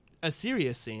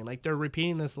serious scene. Like they're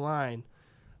repeating this line,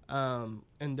 and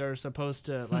they're supposed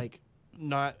to like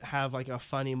not have like a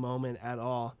funny moment at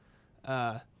all.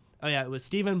 It was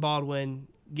Stephen Baldwin,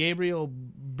 Gabriel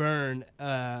Byrne,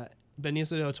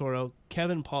 Benicio del Toro,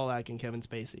 Kevin Pollak, and Kevin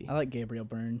Spacey. I like Gabriel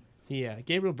Byrne. Yeah,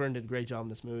 Gabriel Byrne did a great job in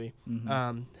this movie.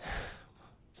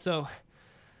 So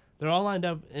they're all lined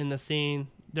up in the scene.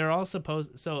 They're all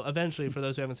supposed. So eventually, for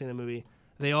those who haven't seen the movie,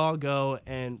 they all go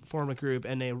and form a group,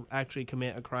 and they actually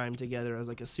commit a crime together as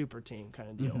like a super team kind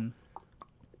of deal.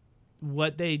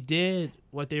 What they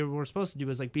were supposed to do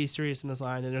was like be serious in this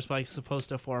line, and they're like supposed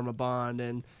to form a bond,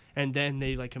 and then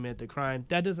they like commit the crime.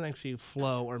 That doesn't actually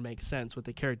flow or make sense with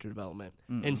the character development.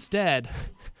 Instead,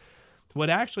 what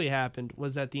actually happened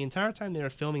was that the entire time they were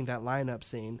filming that lineup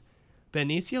scene,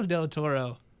 Benicio del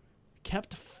Toro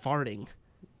kept farting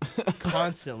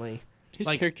constantly. His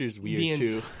like, character's weird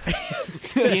too.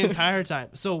 The entire time.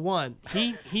 So one,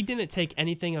 he didn't take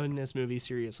anything in this movie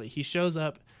seriously. He shows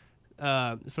up.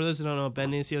 For those who don't know,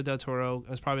 Benicio del Toro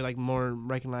is probably like more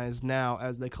recognized now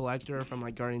as the Collector from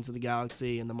like Guardians of the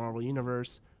Galaxy and the Marvel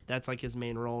Universe. That's like his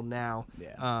main role now.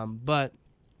 Yeah. But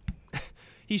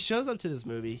he shows up to this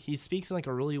movie. He speaks in like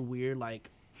a really weird,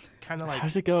 like kind of like How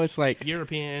does it go? It's like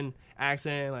European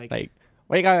accent, like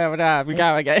what you got? We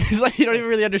got. It's like you don't even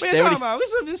really understand what he's.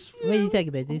 What What are you talking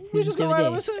about? This We is just go over right there.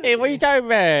 over Hey, what are you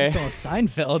talking It's about? almost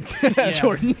Seinfeld. Yeah.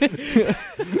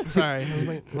 Jordan. Sorry, I was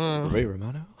like, Ray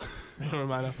Romano.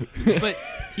 Romano. But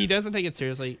he doesn't take it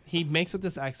seriously. He makes up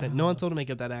this accent. No one told him to make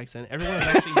up that accent. Everyone was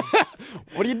actually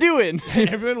What are you doing?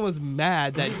 everyone was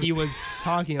mad that he was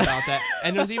talking about that.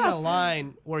 And there's even a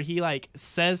line where he like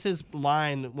says his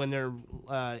line when they're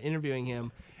interviewing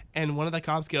him, and one of the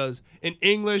cops goes, "In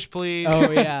English, please." Oh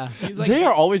yeah. He's like, They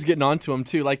are always getting on to him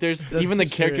too. Like there's even the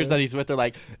true. characters that he's with. They're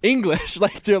like English.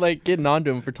 Like they're like getting on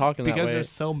to him for talking that because way. they're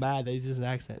so mad that he's just an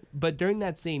accent. But during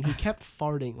that scene, he kept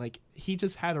farting. Like he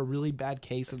just had a really bad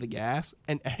case of the gas,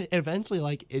 and eventually,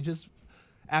 like it just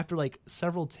after like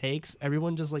several takes,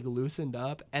 everyone just like loosened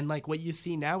up, and like what you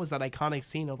see now is that iconic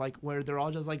scene of like where they're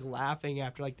all just like laughing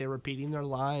after like they're repeating their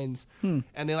lines, and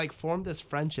they like formed this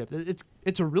friendship.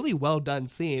 It's a really well done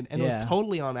scene, and it was Yeah.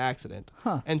 totally on accident.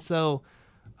 Huh. And so,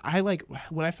 I like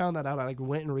when I found that out, I like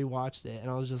went and rewatched it, and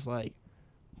I was just like,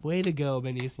 "Way to go,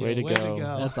 Benicio! Way to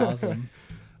go. That's awesome.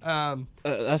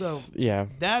 Yeah.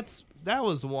 That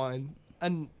was one.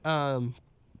 And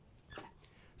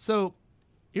so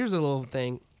here's a little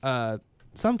thing.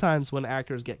 Sometimes when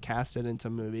actors get casted into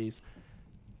movies,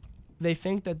 they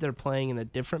think that they're playing in a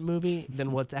different movie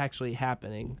than what's actually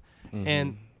happening.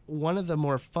 And one of the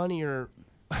more funnier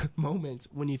moments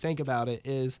when you think about it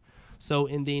is, so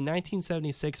in the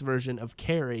 1976 version of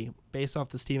Carrie, based off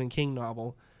the Stephen King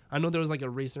novel, I know there was like a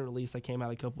recent release that came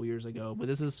out a couple years ago, but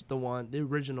this is the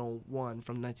original one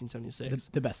from 1976.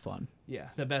 The best one. Yeah,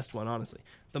 the best one, honestly.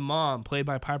 The mom, played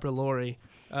by Piper Laurie,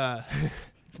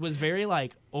 was very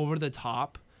like over the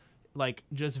top, like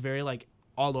just very like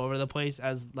all over the place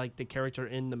as like the character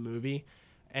in the movie,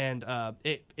 and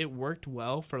it worked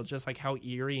well for just like how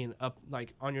eerie and up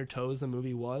like on your toes the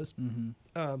movie was.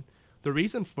 The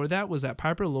reason for that was that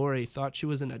Piper Laurie thought she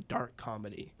was in a dark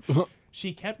comedy.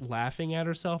 She kept laughing at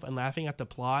herself and laughing at the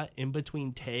plot in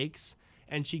between takes,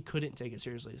 and she couldn't take it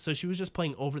seriously. So she was just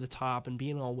playing over the top and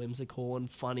being all whimsical and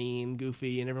funny and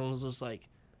goofy, and everyone was just like,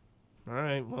 all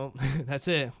right, well, that's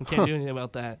it. We can't do anything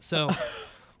about that. So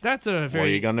that's a very... What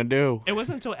are you gonna do? It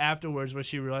wasn't until afterwards where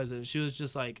she realized it. She was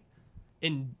just like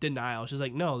in denial. She was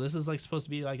like, no, this is like supposed to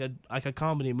be like a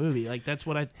comedy movie. Like that's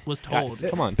what I was told.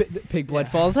 Guys, come on. Pig blood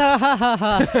falls. Ha ha ha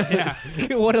ha.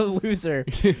 Yeah. What a loser.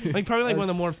 Like probably like one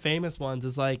of the more famous ones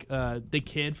is like the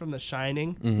kid from The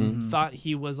Shining thought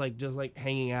he was like just like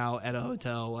hanging out at a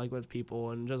hotel like with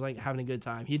people and just like having a good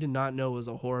time. He did not know it was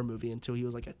a horror movie until he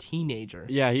was like a teenager.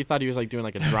 Yeah, he thought he was like doing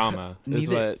like a drama. is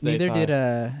what they Neither thought.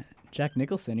 did Jack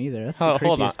Nicholson either. That's Oh, the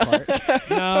hold on. creepiest part.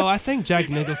 No, I think Jack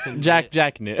Nicholson.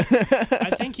 Jack knew.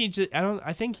 I think he just.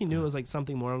 I think he knew it was like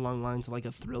something more along the lines of like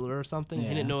a thriller or something. He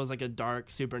Yeah. didn't know it was like a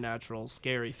dark, supernatural,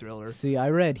 scary thriller. See, I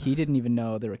read he didn't even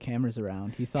know there were cameras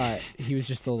around. He thought he was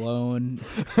just alone,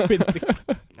 with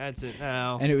the, That's it.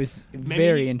 No. and it was Maybe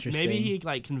very he- interesting. Maybe he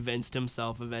like convinced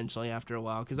himself eventually after a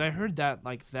while, because I heard that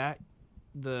like that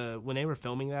when they were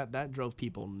filming that drove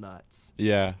people nuts.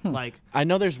 Yeah. Like I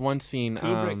know there's one scene.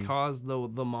 Kubrick caused the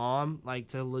mom like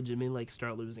to legitimately like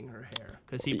start losing her hair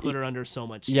because he put her under so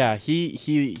much stress. Yeah,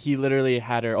 he literally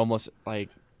had her almost like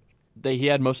he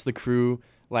had most of the crew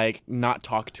like not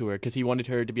talk to her because he wanted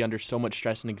her to be under so much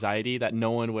stress and anxiety that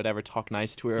no one would ever talk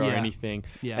nice to her or Yeah. anything.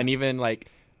 Yeah. And even like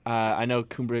I know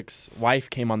Kubrick's wife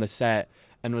came on the set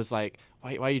and was like,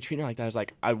 why are you treating her like that? I was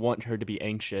like, I want her to be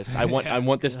anxious. I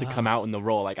want this to come out in the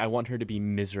role. Like I want her to be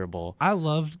miserable. I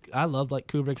loved like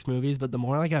Kubrick's movies, but the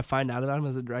more like I find out about him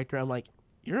as a director, I'm like,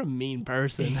 you're a mean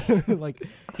person. Like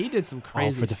he did some crazy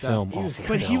all for the stuff. film. All for the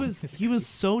But film. he was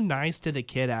so nice to the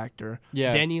kid actor.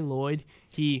 Yeah. Danny Lloyd.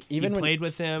 He Even when- played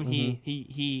with him.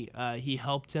 He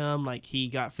helped him. Like he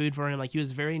got food for him. Like he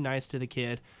was very nice to the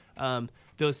kid.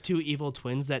 Those two evil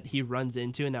twins that he runs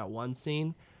into in that one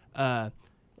scene,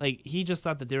 like he just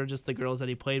thought that they were just the girls that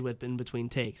he played with in between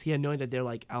takes. He had no idea that they're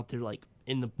like out there like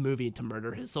in the movie to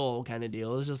murder his soul kind of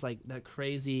deal. It was just like that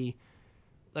crazy.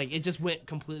 Like it just went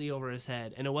completely over his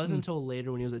head, and it wasn't until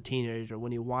later when he was a teenager,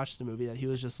 when he watched the movie, that he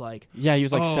was just like, Yeah, he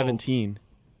was like Oh. 17.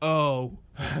 "Oh,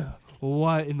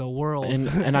 what in the world?"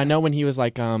 And I know when he was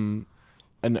like I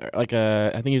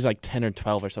think he was like 10 or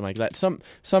 12 or something like that.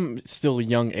 Some still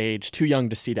young age, too young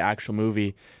to see the actual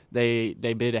movie. They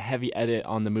did a heavy edit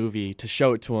on the movie to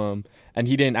show it to him, and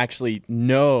he didn't actually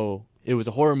know it was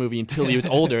a horror movie until he was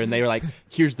older, and they were like,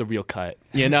 "Here's the real cut,"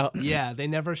 you know? Yeah, they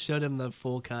never showed him the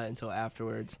full cut until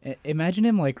afterwards. Imagine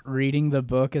him like reading the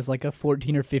book as like a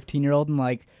 14 or 15-year-old and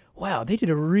like, wow, they did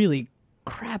a really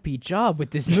crappy job with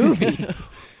this movie.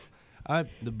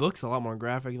 The book's a lot more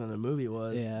graphic than the movie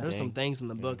was. Yeah. There's some Dang. things in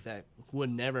the book that would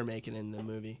never make it in the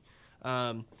movie.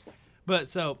 But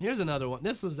so here's another one.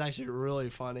 This is actually really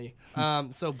funny.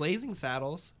 So Blazing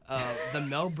Saddles, the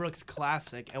Mel Brooks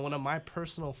classic, and one of my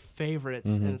personal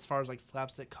favorites, and as far as like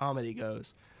slapstick comedy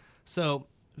goes. So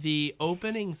the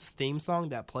opening theme song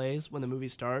that plays when the movie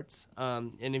starts,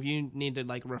 and if you need to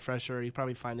like a refresher, you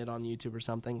probably find it on YouTube or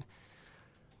something.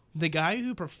 The guy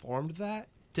who performed that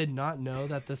did not know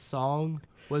that the song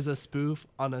was a spoof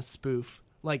on a spoof.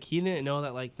 Like he didn't know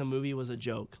that like the movie was a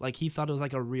joke. Like he thought it was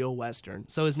like a real Western.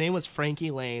 So his name was Frankie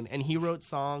Lane, and he wrote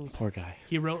songs. Poor guy.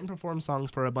 He wrote and performed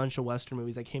songs for a bunch of Western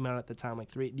movies that came out at the time,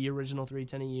 like the original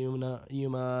 3:10 to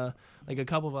Yuma, like a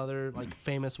couple of other like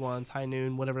famous ones, High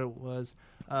Noon, whatever it was.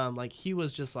 Like he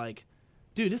was just like,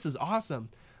 dude, this is awesome.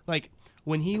 Like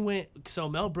when he went, so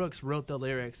Mel Brooks wrote the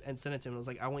lyrics and sent it to him. It was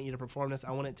like, I want you to perform this. I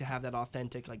want it to have that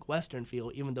authentic like Western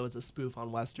feel, even though it's a spoof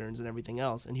on Westerns and everything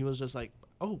else. And he was just like,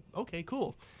 oh, okay,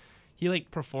 cool. He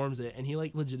like performs it, and he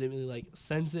like legitimately like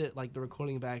sends it like the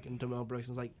recording back into Mel Brooks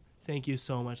and is like, thank you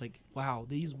so much. Like, wow,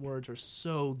 these words are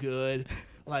so good.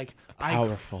 Like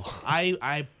Powerful.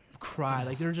 I cried.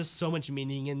 Like there's just so much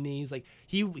meaning in these. Like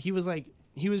he was like,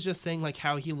 he was just saying like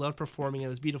how he loved performing it. It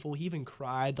was beautiful. He even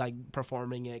cried like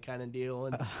performing it kind of deal.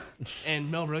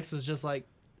 And Mel Brooks was just like,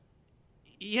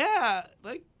 yeah,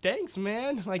 like thanks,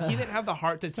 man. Like he didn't have the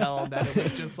heart to tell him that it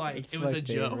was just like It's it was my a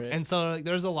joke. favorite. And so like,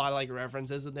 there's a lot of like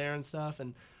references in there and stuff.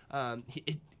 And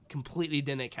it completely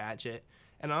didn't catch it.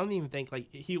 And I don't even think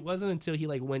like he wasn't until he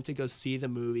like went to go see the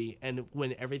movie and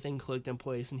when everything clicked in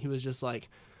place and he was just like,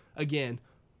 again,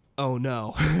 oh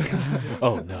no.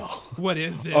 Oh no. What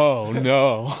is this? Oh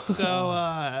no.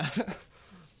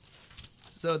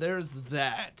 So there's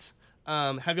that.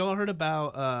 Have y'all heard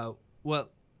about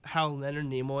how Leonard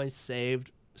Nimoy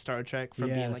saved Star Trek from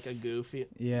being like a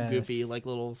Yes. goofy like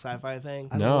little sci-fi thing?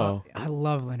 No. I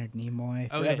love Leonard Nimoy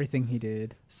for Okay. everything he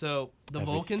did. So the Every-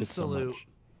 Vulcan did so salute. much.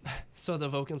 So the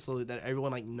Vulcan salute that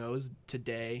everyone like knows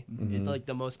today, like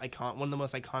the most one of the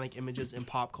most iconic images in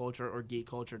pop culture or geek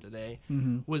culture today,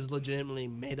 was legitimately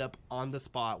made up on the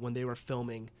spot when they were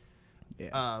filming.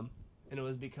 Yeah. And it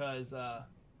was because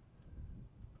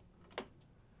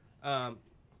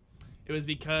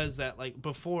that like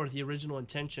before the original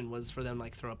intention was for them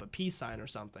like throw up a peace sign or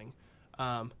something,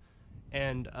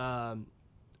 and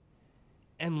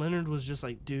Leonard was just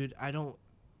like, dude, I don't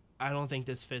think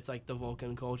this fits like the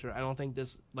Vulcan culture. I don't think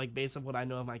this, like, based on what I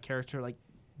know of my character, like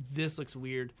this looks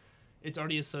weird. It's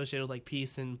already associated with like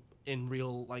peace in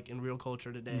real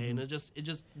culture today, and it just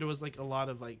there was like a lot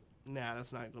of like, nah,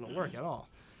 that's not gonna work at all.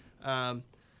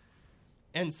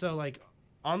 And so like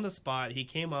on the spot, he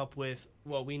came up with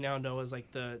what we now know as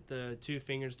like the two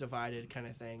fingers divided kind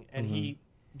of thing, and a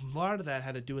lot of that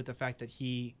had to do with the fact that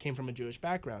he came from a Jewish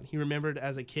background. He remembered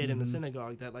as a kid in the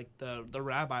synagogue that like the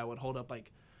rabbi would hold up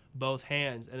like both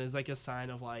hands, and it's like a sign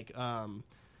of like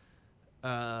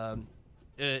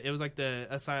it was like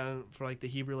a sign for like the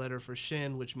Hebrew letter for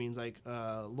Shin, which means like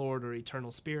Lord or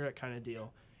eternal spirit kind of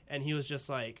deal. And he was just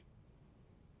like,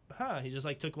 he just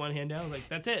like took one hand down, like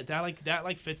that's it.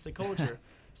 That fits the culture.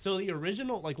 So the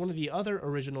original, like one of the other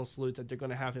original salutes that they're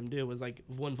going to have him do was like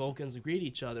when Vulcans greet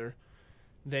each other,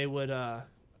 they would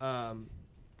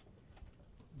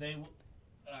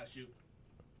shoot.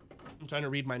 I'm trying to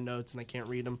read my notes and I can't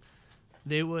read them.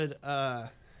 They would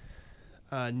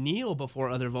kneel before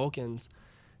other Vulcans,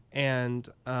 and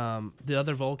the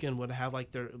other Vulcan would have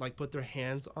like their put their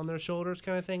hands on their shoulders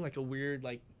kind of thing, like a weird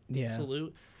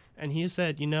salute. And he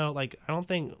said, like I don't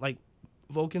think like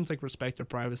Vulcans like respect their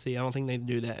privacy. I don't think they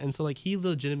do that. And so like he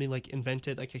legitimately like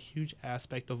invented like a huge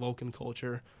aspect of Vulcan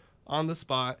culture on the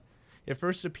spot. It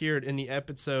first appeared in the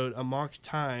episode Amok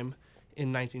Time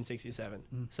in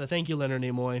 1967. So thank you, Leonard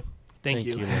Nimoy. Thank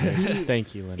you. Leonard.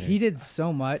 Thank you, Leonard. He did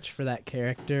so much for that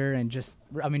character, and just,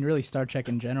 I mean, really Star Trek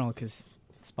in general, because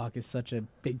Spock is such a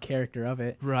big character of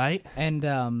it. Right. And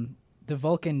the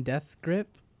Vulcan death grip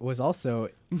was also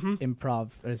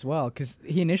improv as well, because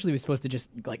he initially was supposed to just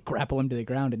like grapple him to the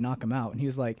ground and knock him out, and he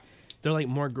was like, they're like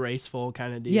more graceful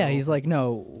kind of deal. yeah, he's like,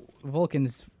 no,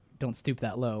 Vulcans don't stoop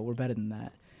that low. We're better than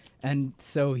that. And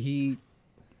so he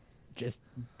just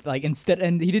like and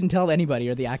he didn't tell anybody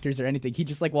or the actors or anything. He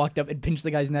just like walked up and pinched the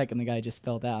guy's neck, and the guy just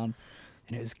fell down.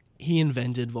 And he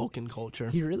invented Vulcan culture.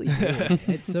 He really did.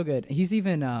 It's so good. He's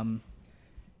even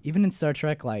in Star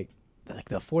Trek like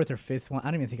the fourth or fifth one. I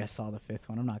don't even think I saw the fifth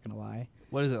one. I'm not gonna lie.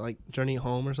 What is it, like Journey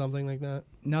Home or something like that?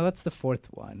 No, that's the fourth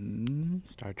one.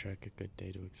 Star Trek, a good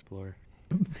day to explore.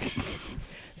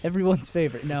 Everyone's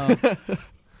favorite. No.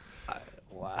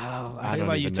 Wow. I Talking don't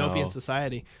about even utopian know.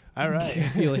 society. All right. I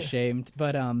feel ashamed.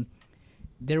 But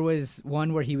there was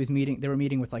one where they were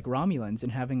meeting with like Romulans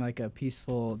and having like a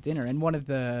peaceful dinner, and one of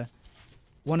the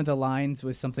lines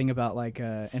was something about like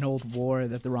an old war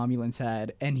that the Romulans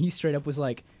had, and he straight up was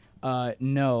like,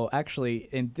 no, actually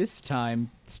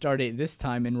started this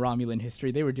time in Romulan history,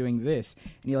 they were doing this,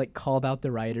 and he like called out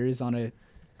the writers on a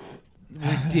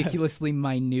ridiculously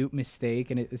minute mistake,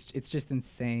 and it's just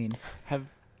insane. Have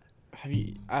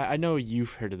you? I know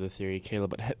you've heard of the theory,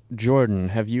 Caleb, but Jordan,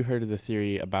 have you heard of the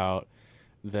theory about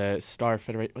the Star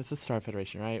Federation? What's the Star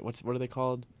Federation, right? What are they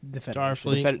called? The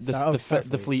Starfleet.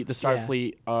 The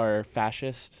Starfleet are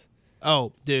fascist.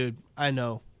 Oh, dude, I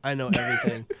know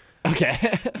everything.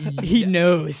 Okay. He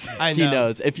knows. I know. He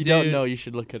knows. If you don't Dude, know, you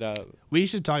should look it up. We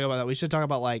should talk about that. We should talk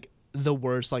about like the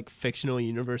worst like fictional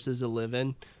universes to live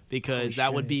in, because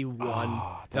that would be one.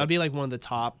 That would be like one of the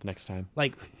top. Next time.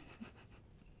 Like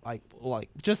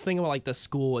just think about like the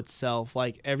school itself.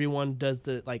 Like everyone does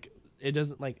the like it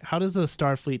doesn't like how does a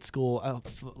Starfleet school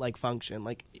like function?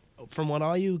 Like from what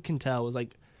all you can tell is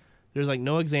like there's like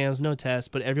no exams, no tests,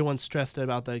 but everyone's stressed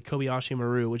about the Kobayashi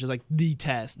Maru, which is like the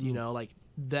test. You know, like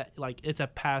that like it's a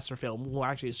pass or fail. Well,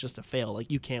 actually, it's just a fail.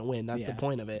 Like you can't win. That's the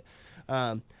point of it.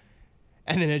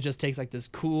 And then it just takes like this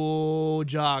cool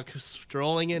jock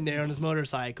strolling in there on his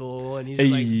motorcycle, and he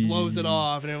just like blows it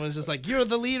off, and everyone's just like, "You're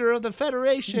the leader of the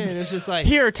Federation." It's just like,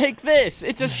 Here, take this.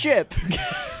 It's a ship.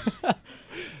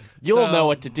 You'll know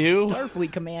what to do.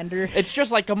 Starfleet commander. It's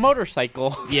just like a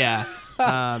motorcycle. yeah.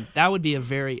 That would be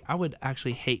I would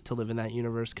actually hate to live in that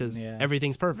universe, because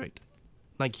everything's perfect.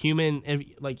 Like human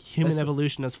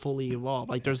evolution has fully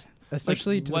evolved. Like there's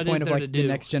Especially like, to what the point is of there like to the do?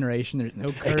 next generation. There's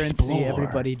no currency. Explore.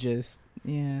 Everybody just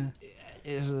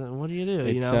what do you do?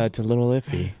 It's, you know, it's a little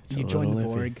iffy. It's you a join the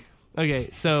little iffy. Borg. okay.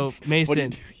 So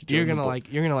Mason, You you're join gonna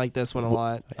the like this one a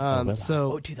lot.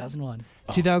 So 2001.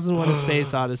 2001: A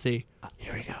Space Odyssey.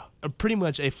 Here we go. Pretty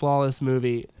much a flawless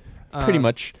movie. Pretty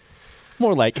much.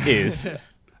 More like is.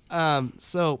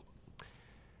 So,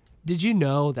 did you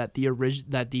know that the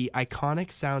iconic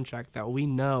soundtrack that we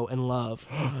know and love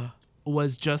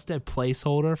was just a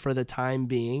placeholder for the time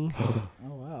being? Oh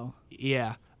wow.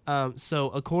 Yeah. So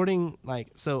according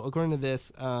to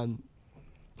this,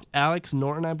 Alex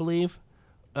Norton, I believe,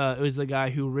 was the guy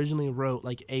who originally wrote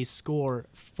like a score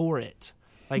for it.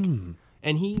 Like,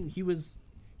 and he was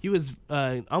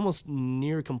almost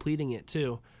near completing it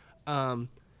too.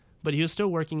 But he was still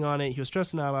working on it. He was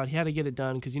stressing out about it. He had to get it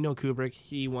done because Kubrick,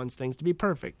 he wants things to be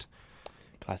perfect.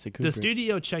 Classic Kubrick. The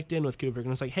studio checked in with Kubrick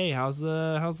and was like, "Hey, how's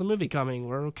the movie coming?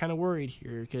 We're kind of worried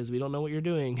here because we don't know what you're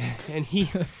doing." And he,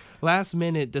 last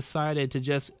minute, decided to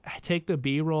just take the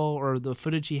B-roll or the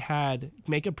footage he had,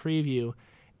 make a preview,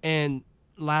 and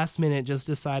last minute just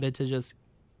decided to just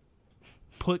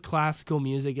put classical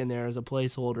music in there as a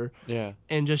placeholder, Yeah.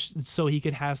 and just so he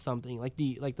could have something like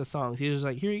the songs. He was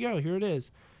like, here you go, here it is.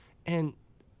 And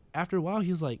after a while, he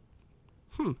was like,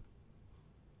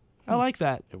 I like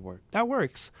that. It worked. That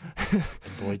works. And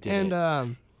boy, did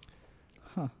And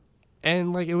it.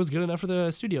 and like it was good enough for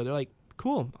the studio. They're like,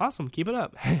 cool, awesome, keep it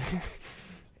up.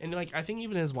 And like I think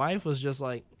even his wife was just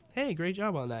like, hey, great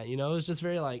job on that. You know, it was just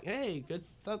very like, hey,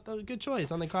 good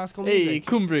choice on the classical Hey, music.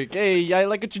 Kubrick. Hey, I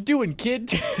like what you're doing,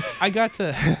 kid.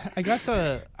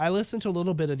 I listened to a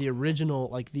little bit of the original,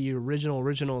 like the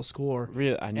original score.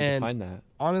 Really, I need to And- find that.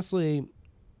 Honestly,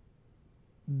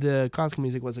 the classical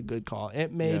music was a good call.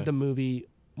 It made Yeah. the movie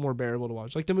more bearable to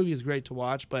watch. Like the movie is great to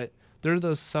watch, but there are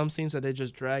those some scenes that they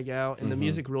just drag out, and the Mhm.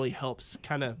 music really helps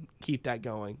kind of keep that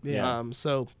going. Yeah.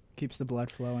 So Keeps the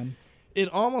blood flowing. it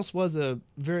almost was a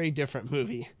very different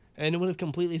movie, and it would have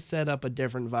completely set up a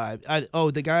different vibe.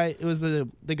 It was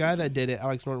the guy that did it.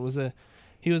 Alex Norton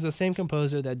he was the same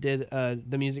composer that did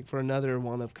the music for another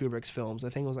one of Kubrick's films. I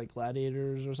think it was like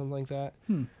Gladiators or something like that.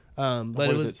 But What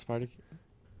it was was it? Spartacus?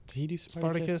 Did he do Spartacus?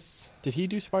 Spartacus. Did he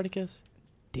do Spartacus?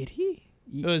 Did he?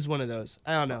 It was one of those.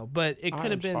 I don't know, but it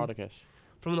could have been Spartacus.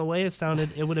 from the way it sounded.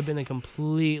 It would have been a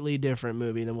completely different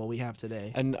movie than what we have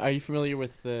today. And are you familiar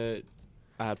with the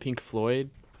Pink Floyd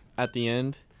at the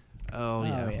end? Oh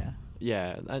yeah. Oh, yeah.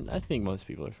 Yeah, I think most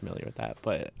people are familiar with that.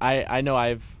 But I know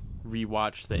I've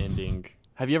rewatched the ending.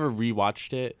 Have you ever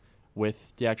rewatched it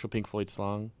with the actual Pink Floyd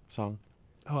song?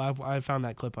 Oh, I found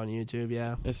that clip on YouTube.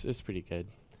 Yeah. It's pretty good.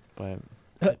 But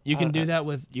You can do that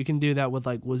with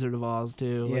like Wizard of Oz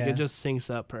too. Like Yeah. it just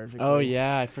syncs up perfectly. oh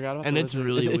yeah, I forgot about. And the it's Wizard.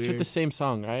 really it's with weird. the same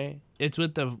song, right? It's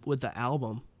with the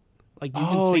album. Like you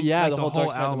Oh, can sing yeah, like, the whole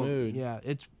Dark Side of the album. Moon. Yeah,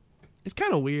 it's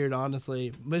kind of weird,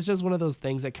 honestly, but it's just one of those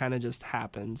things that kind of just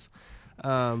happens.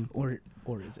 Or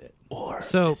is it?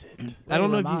 So I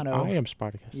don't know if you. Romano, I am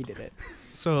Spartacus. he did it.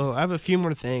 So I have a few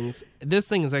more things. This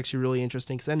thing is actually really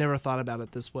interesting because I never thought about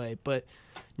it this way. But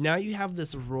now you have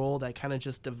this role that kind of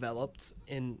just develops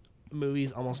in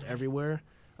movies almost everywhere.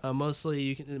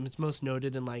 Mostly, it's most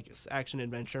noted in like action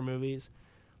adventure movies.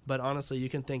 But honestly, you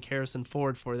can thank Harrison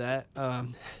Ford for that.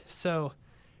 So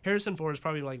Harrison Ford is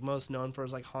probably like most known for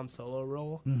his like Han Solo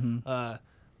role. Mm-hmm.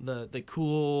 The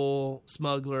cool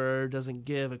smuggler, doesn't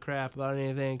give a crap about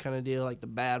anything kind of deal, like the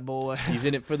bad boy. He's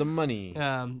in it for the money.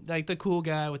 Like the cool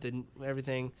guy with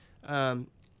everything.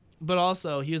 But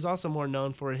also, he is also more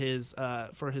known for his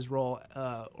role,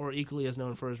 or equally as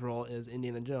known for his role as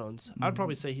Indiana Jones. I'd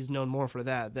probably say he's known more for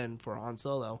that than for Han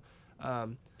Solo.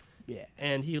 Yeah.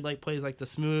 And he like plays like the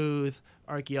smooth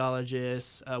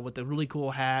archaeologist with the really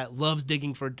cool hat, loves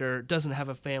digging for dirt, doesn't have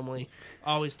a family,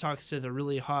 always talks to the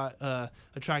really hot,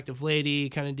 attractive lady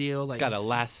kind of deal. He's Like got a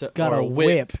lasso. Got or a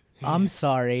whip. I'm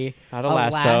sorry. Not a A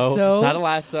lasso. lasso? Not a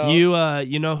lasso.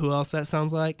 you know who else that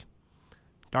sounds like?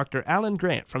 Dr. Alan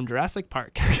Grant from Jurassic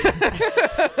Park.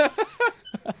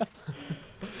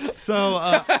 So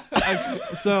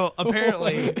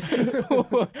apparently,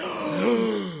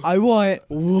 I want.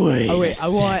 I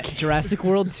want Jurassic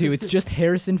World 2. It's just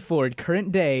Harrison Ford,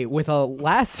 current day, with a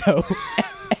lasso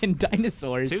and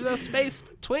dinosaurs. to the space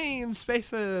between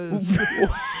spaces.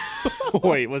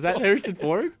 Wait, was that Harrison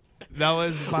Ford? That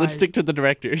was my Let's stick to the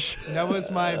directors. that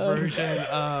was my version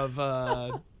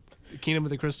of Kingdom of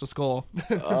the Crystal Skull.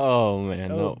 Oh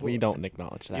man, Oh, no, boy. we don't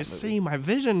acknowledge that. You movie. see, my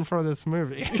vision for this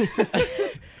movie.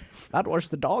 That was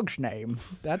the dog's name.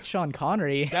 That's Sean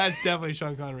Connery. That's definitely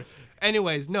Sean Connery.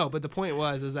 Anyways, no, but the point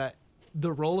is that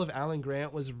the role of Alan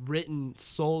Grant was written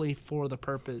solely for the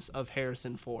purpose of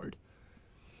Harrison Ford.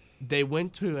 They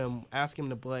went to him, asked him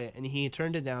to play it, and he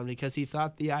turned it down because he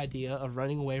thought the idea of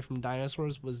running away from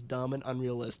dinosaurs was dumb and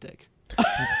unrealistic.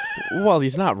 Well,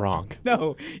 he's not wrong.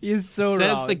 No, he is so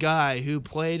Says wrong. the guy who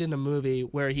played in a movie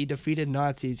where he defeated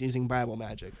Nazis using Bible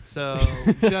magic. So,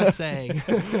 just saying.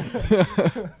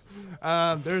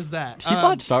 There's that. He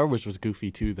thought Star Wars was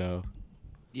goofy too, though.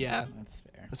 Yeah, That's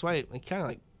fair. that's why he kind of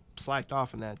like slacked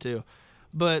off in that too.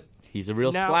 But He's a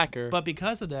real now, slacker. But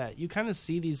because of that, you kind of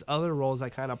see these other roles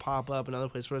that kind of pop up in other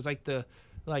places where it's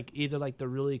like either like the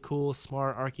really cool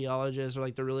smart archaeologist or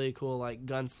like the really cool like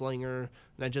gunslinger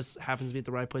that just happens to be at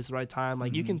the right place at the right time.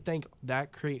 Like you can thank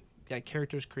that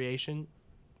character's creation.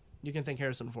 You can thank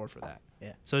Harrison Ford for that.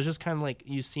 Yeah. So it's just kind of like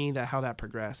you seeing how that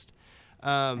progressed.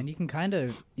 And you can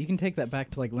take that back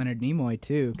to like Leonard Nimoy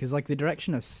too, because like the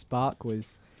direction of Spock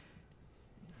was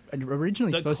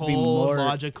originally The supposed cold, to be more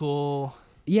logical.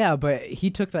 Yeah, but he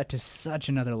took that to such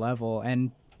another level,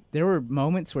 and there were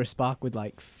moments where Spock would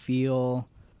like feel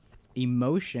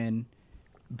emotion,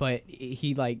 but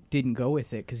he like didn't go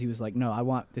with it because he was like, no, I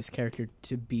want this character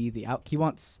to be the out.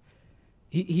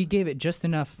 He gave it just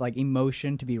enough like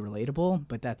emotion to be relatable,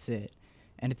 but that's it.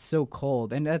 And it's so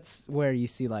cold, and that's where you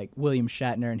see like William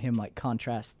Shatner and him like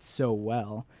contrast so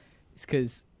well. It's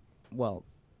because, well,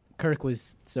 Kirk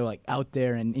was so like out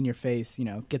there and in your face, you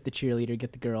know, get the cheerleader,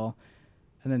 get the girl,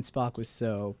 and then Spock was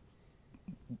so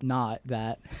not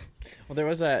that.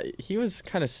 Well, he was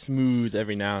kind of smooth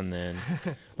every now and then.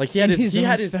 Like he In had his he own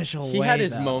had his special he way, had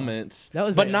his though. moments. That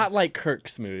was but it. not like Kirk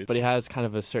smooth. But he has kind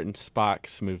of a certain Spock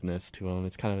smoothness to him.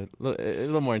 It's kind of a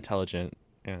little more intelligent.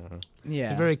 Yeah.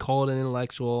 Yeah, Very cold and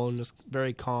intellectual and just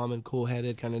very calm and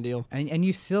cool-headed kind of deal. and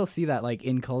you still see that like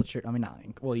in culture. I mean,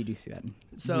 well, you do see that in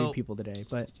So- people today,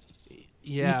 but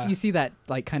Yeah. you see that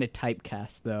like kind of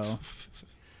typecast though.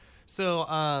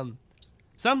 So,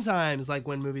 sometimes, like,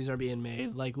 when movies are being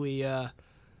made, like,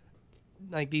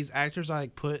 like, these actors are,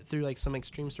 like, put through, like, some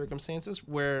extreme circumstances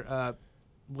where,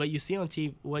 what you see on the TV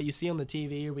or what you see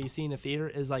in the theater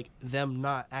is, like, them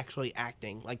not actually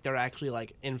acting. Like, they're actually,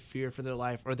 like, in fear for their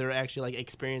life, or they're actually, like,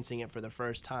 experiencing it for the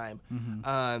first time.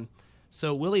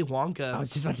 So Willy Wonka. I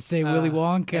was just about to say Willy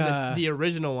Wonka. and the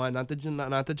original one, not the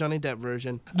Johnny Depp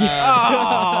version.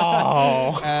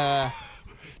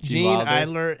 Gene Wilder.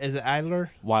 Idler. Is it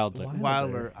Idler? Wilder.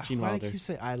 Wilder. Gene Why Wilder. did you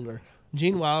say Idler?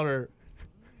 Gene Wilder.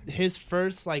 His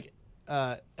first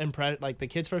the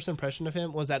kid's first impression of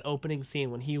him was that opening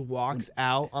scene when he walks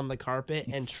out on the carpet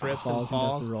and trips and and does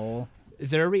falls. the roll.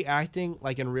 They're reacting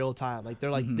like in real time. Like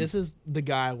they're like, this is the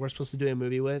guy we're supposed to do a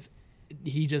movie with.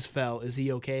 He just fell. Is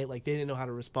he okay? Like they didn't know how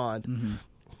to respond.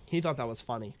 He thought that was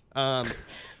funny.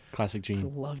 Classic I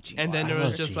Gene. love Gene. And then there I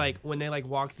was love just Gene. like when they like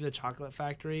walk through the chocolate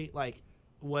factory, like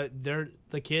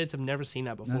the kids have never seen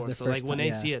that before. their So like first when time, they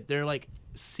yeah. see it, they're like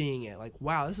seeing it, like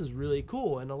wow, this is really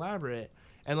cool and elaborate.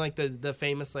 And like the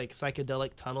famous like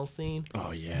psychedelic tunnel scene,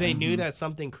 Oh yeah. they knew that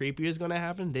something creepy was going to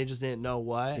happen. They just didn't know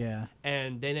what. Yeah.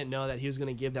 And they didn't know that he was going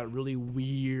to give that really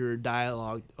weird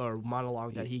dialogue or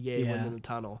monologue that he gave Yeah. in the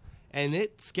tunnel. And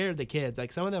it scared the kids.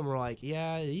 Like some of them were like,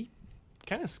 yeah, he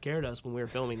kind of scared us when we were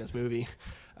filming this movie.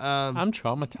 I'm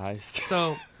traumatized.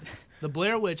 So, the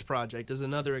Blair Witch Project is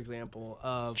another example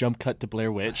of. Jump cut to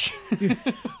Blair Witch.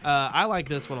 I like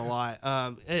this one a lot.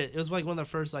 It was like one of the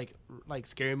first like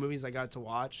scary movies I got to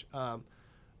watch.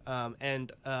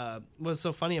 And what's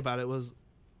so funny about it was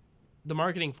the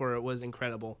marketing for it was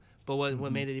incredible. But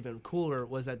what made it even cooler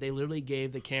was that they literally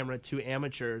gave the camera to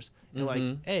amateurs and like,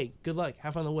 hey, good luck,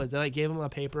 have fun in the woods. They like gave them a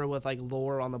paper with like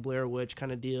lore on the Blair Witch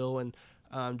kind of deal and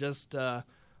just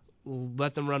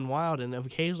let them run wild, and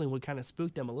occasionally would kind of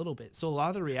spook them a little bit. So a lot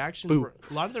of the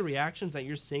reactions that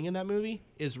you're seeing in that movie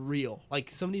is real.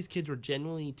 Like some of these kids were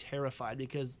genuinely terrified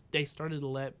because they started to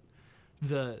let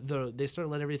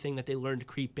everything that they learned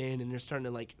creep in, and they're starting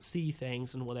to like see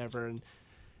things and whatever. And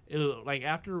like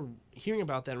after hearing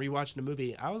about that and rewatching the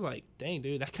movie, I was like, dang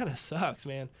dude, that kind of sucks,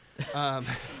 man.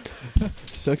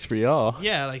 Sucks for y'all.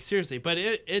 Yeah, like seriously. But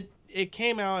it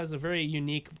came out as a very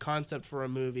unique concept for a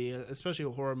movie, especially a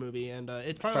horror movie, and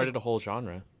it probably Started a whole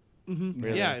genre.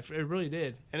 Really. Yeah, it really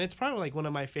did, and it's probably like one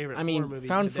of my favorite I horror mean, movies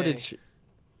found today. footage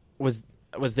was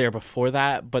there before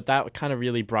that, but that kind of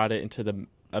really brought it into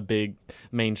a big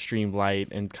mainstream light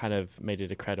and kind of made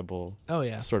it a credible Oh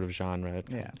yeah. sort of genre.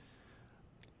 Yeah.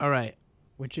 All right,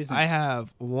 Which is I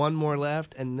have one more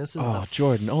left, and this is Oh,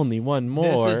 Jordan, only one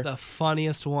more. This is the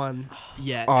funniest one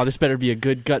yet. Oh, this better be a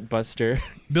good gut buster.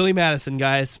 Billy Madison,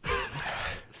 guys.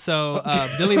 So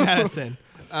Billy Madison,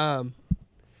 the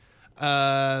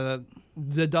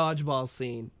dodgeball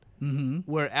scene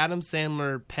where Adam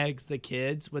Sandler pegs the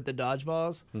kids with the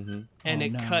dodgeballs, and Oh,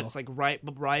 it no. cuts like right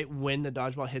when the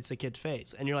dodgeball hits the kid's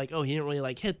face, and you're like, oh, he didn't really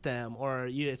like hit them, or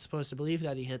it's supposed to believe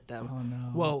that he hit them. Oh,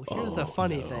 no. Well, here's the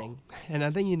funny thing, and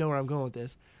I think you know where I'm going with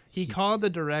this. He called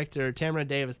the director, Tamara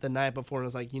Davis, the night before and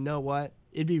was like, you know what?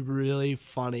 It'd be really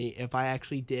funny if I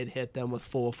actually did hit them with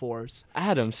full force.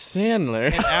 Adam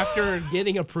Sandler. And after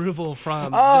getting approval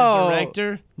from Oh. the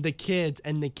director, the kids,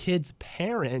 and the kids'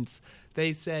 parents,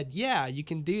 they said, yeah, you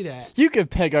can do that. You could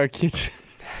peg our kids.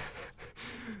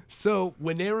 So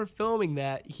when they were filming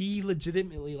that, he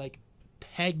legitimately like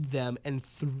pegged them and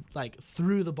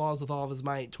threw the balls with all of his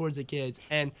might towards the kids.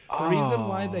 And the reason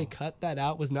why they cut that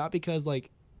out was not because like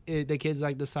the kids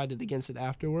like decided against it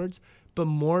afterwards, but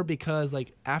more because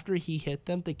like after he hit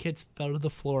them, the kids fell to the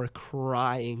floor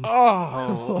crying.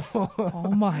 Oh,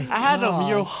 Oh my god. Adam,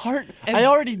 your heart. I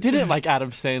already didn't like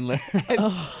Adam Sandler.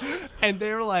 And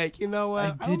they were like, you know what? I I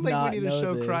don't did think we not need to know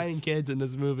show this. crying kids in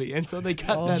this movie. And so they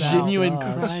cut Oh, that no. out. Genuine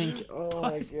gosh. crying. Oh.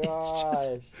 my It's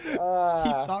gosh. He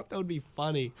thought that would be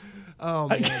funny. Oh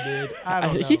man, dude. I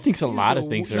don't know. He thinks a lot of so-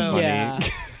 things so- are funny.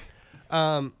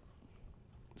 Yeah.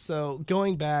 So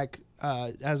going back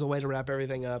as a way to wrap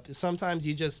everything up, sometimes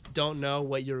you just don't know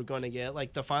what you're going to get.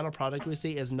 Like the final product we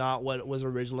see is not what was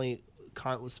originally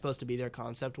was supposed to be there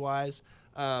concept wise.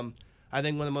 I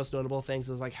think one of the most notable things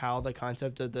is like how the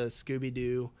concept of the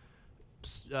Scooby-Doo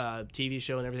TV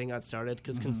show and everything got started,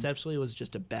 because conceptually it was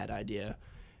just a bad idea.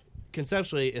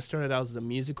 Conceptually, it started out as a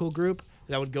musical group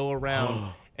that would go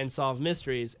around and solve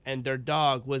mysteries, and their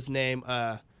dog was named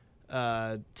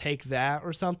Take That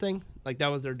or something. Like that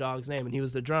was their dog's name, and he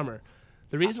was the drummer.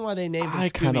 The reason why they named him I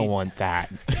kind of Scooby, want that.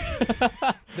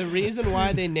 the reason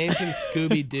why they named him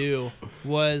Scooby-Doo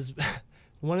was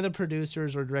one of the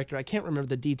producers or director, I can't remember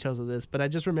the details of this, but I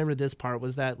just remember this part,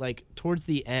 was that like towards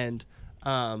the end,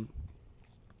 one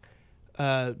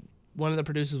of the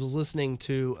producers was listening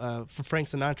to for Frank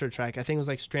Sinatra track. I think it was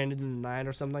like Stranded in the Night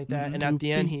or something like that. And at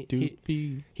the end,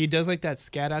 he does like that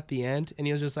scat at the end, and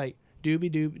he was just like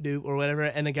doobie doop doop or whatever.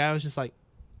 And the guy was just like,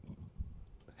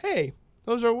 "Hey,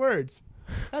 those are words.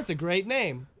 That's a great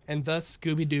name." And thus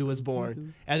Scooby-Doo was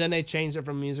born. And then they changed it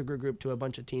from a musical group to a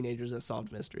bunch of teenagers that solved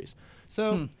mysteries.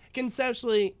 So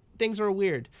conceptually, things are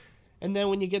weird. And then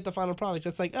when you get the final product,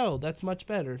 it's like, oh, that's much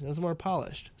better. That's more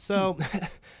polished. So,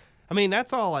 I mean,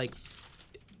 that's all I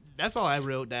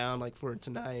wrote down like for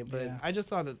tonight. But Yeah. I just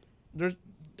thought that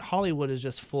Hollywood is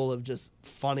just full of just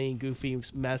funny, goofy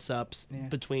mess ups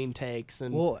between takes.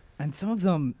 And Well, and some of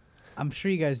them, I'm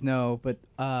sure you guys know, but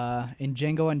in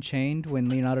Django Unchained, when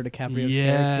Leonardo DiCaprio's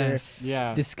character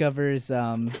Yeah. discovers,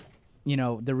 the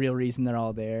real reason they're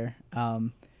all there,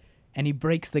 and he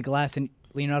breaks the glass, and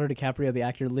Leonardo DiCaprio, the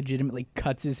actor, legitimately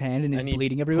cuts his hand and is he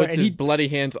bleeding everywhere. Puts and his he bloody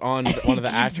hands on one of the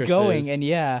keeps actresses. going,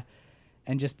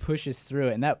 and just pushes through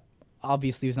it. And that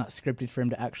obviously was not scripted for him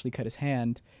to actually cut his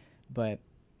hand, but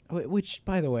which,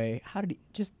 by the way, how did he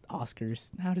just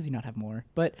Oscars? How does he not have more?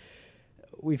 But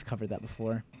we've covered that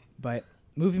before. But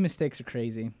movie mistakes are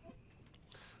crazy.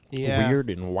 yeah.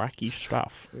 Weird and wacky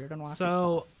stuff. Weird and wacky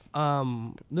So,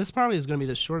 stuff. this probably is going to be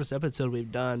the shortest episode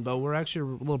we've done, but we're actually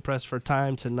a little pressed for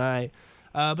time tonight.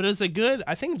 But I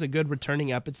think it's a good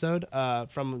returning episode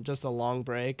from just a long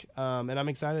break, and I'm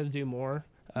excited to do more.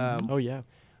 Oh yeah.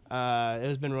 It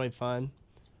has been really fun.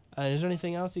 Is there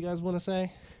anything else you guys want to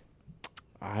say?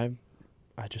 I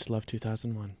just love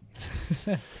 2001.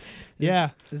 Yeah,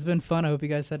 This has been fun. I hope you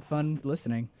guys had fun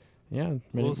listening. Yeah,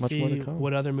 we'll much see more to come.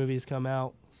 what other movies come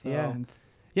out. So. Yeah.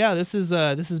 Yeah, this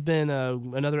has been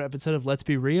another episode of Let's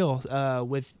Be Real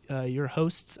with your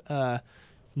hosts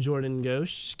Jordan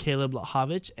Ghosh, Caleb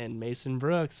Lahovich, and Mason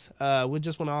Brooks. We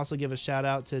just want to also give a shout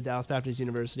out to Dallas Baptist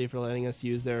University for letting us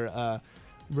use their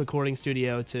recording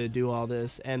studio to do all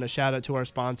this, and a shout out to our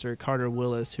sponsor Carter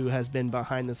Willis, who has been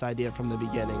behind this idea from the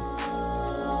beginning.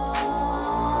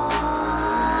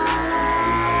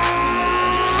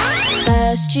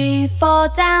 First you fall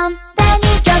down, then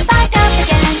you jump back up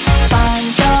again.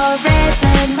 Find your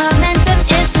rhythm, momentum.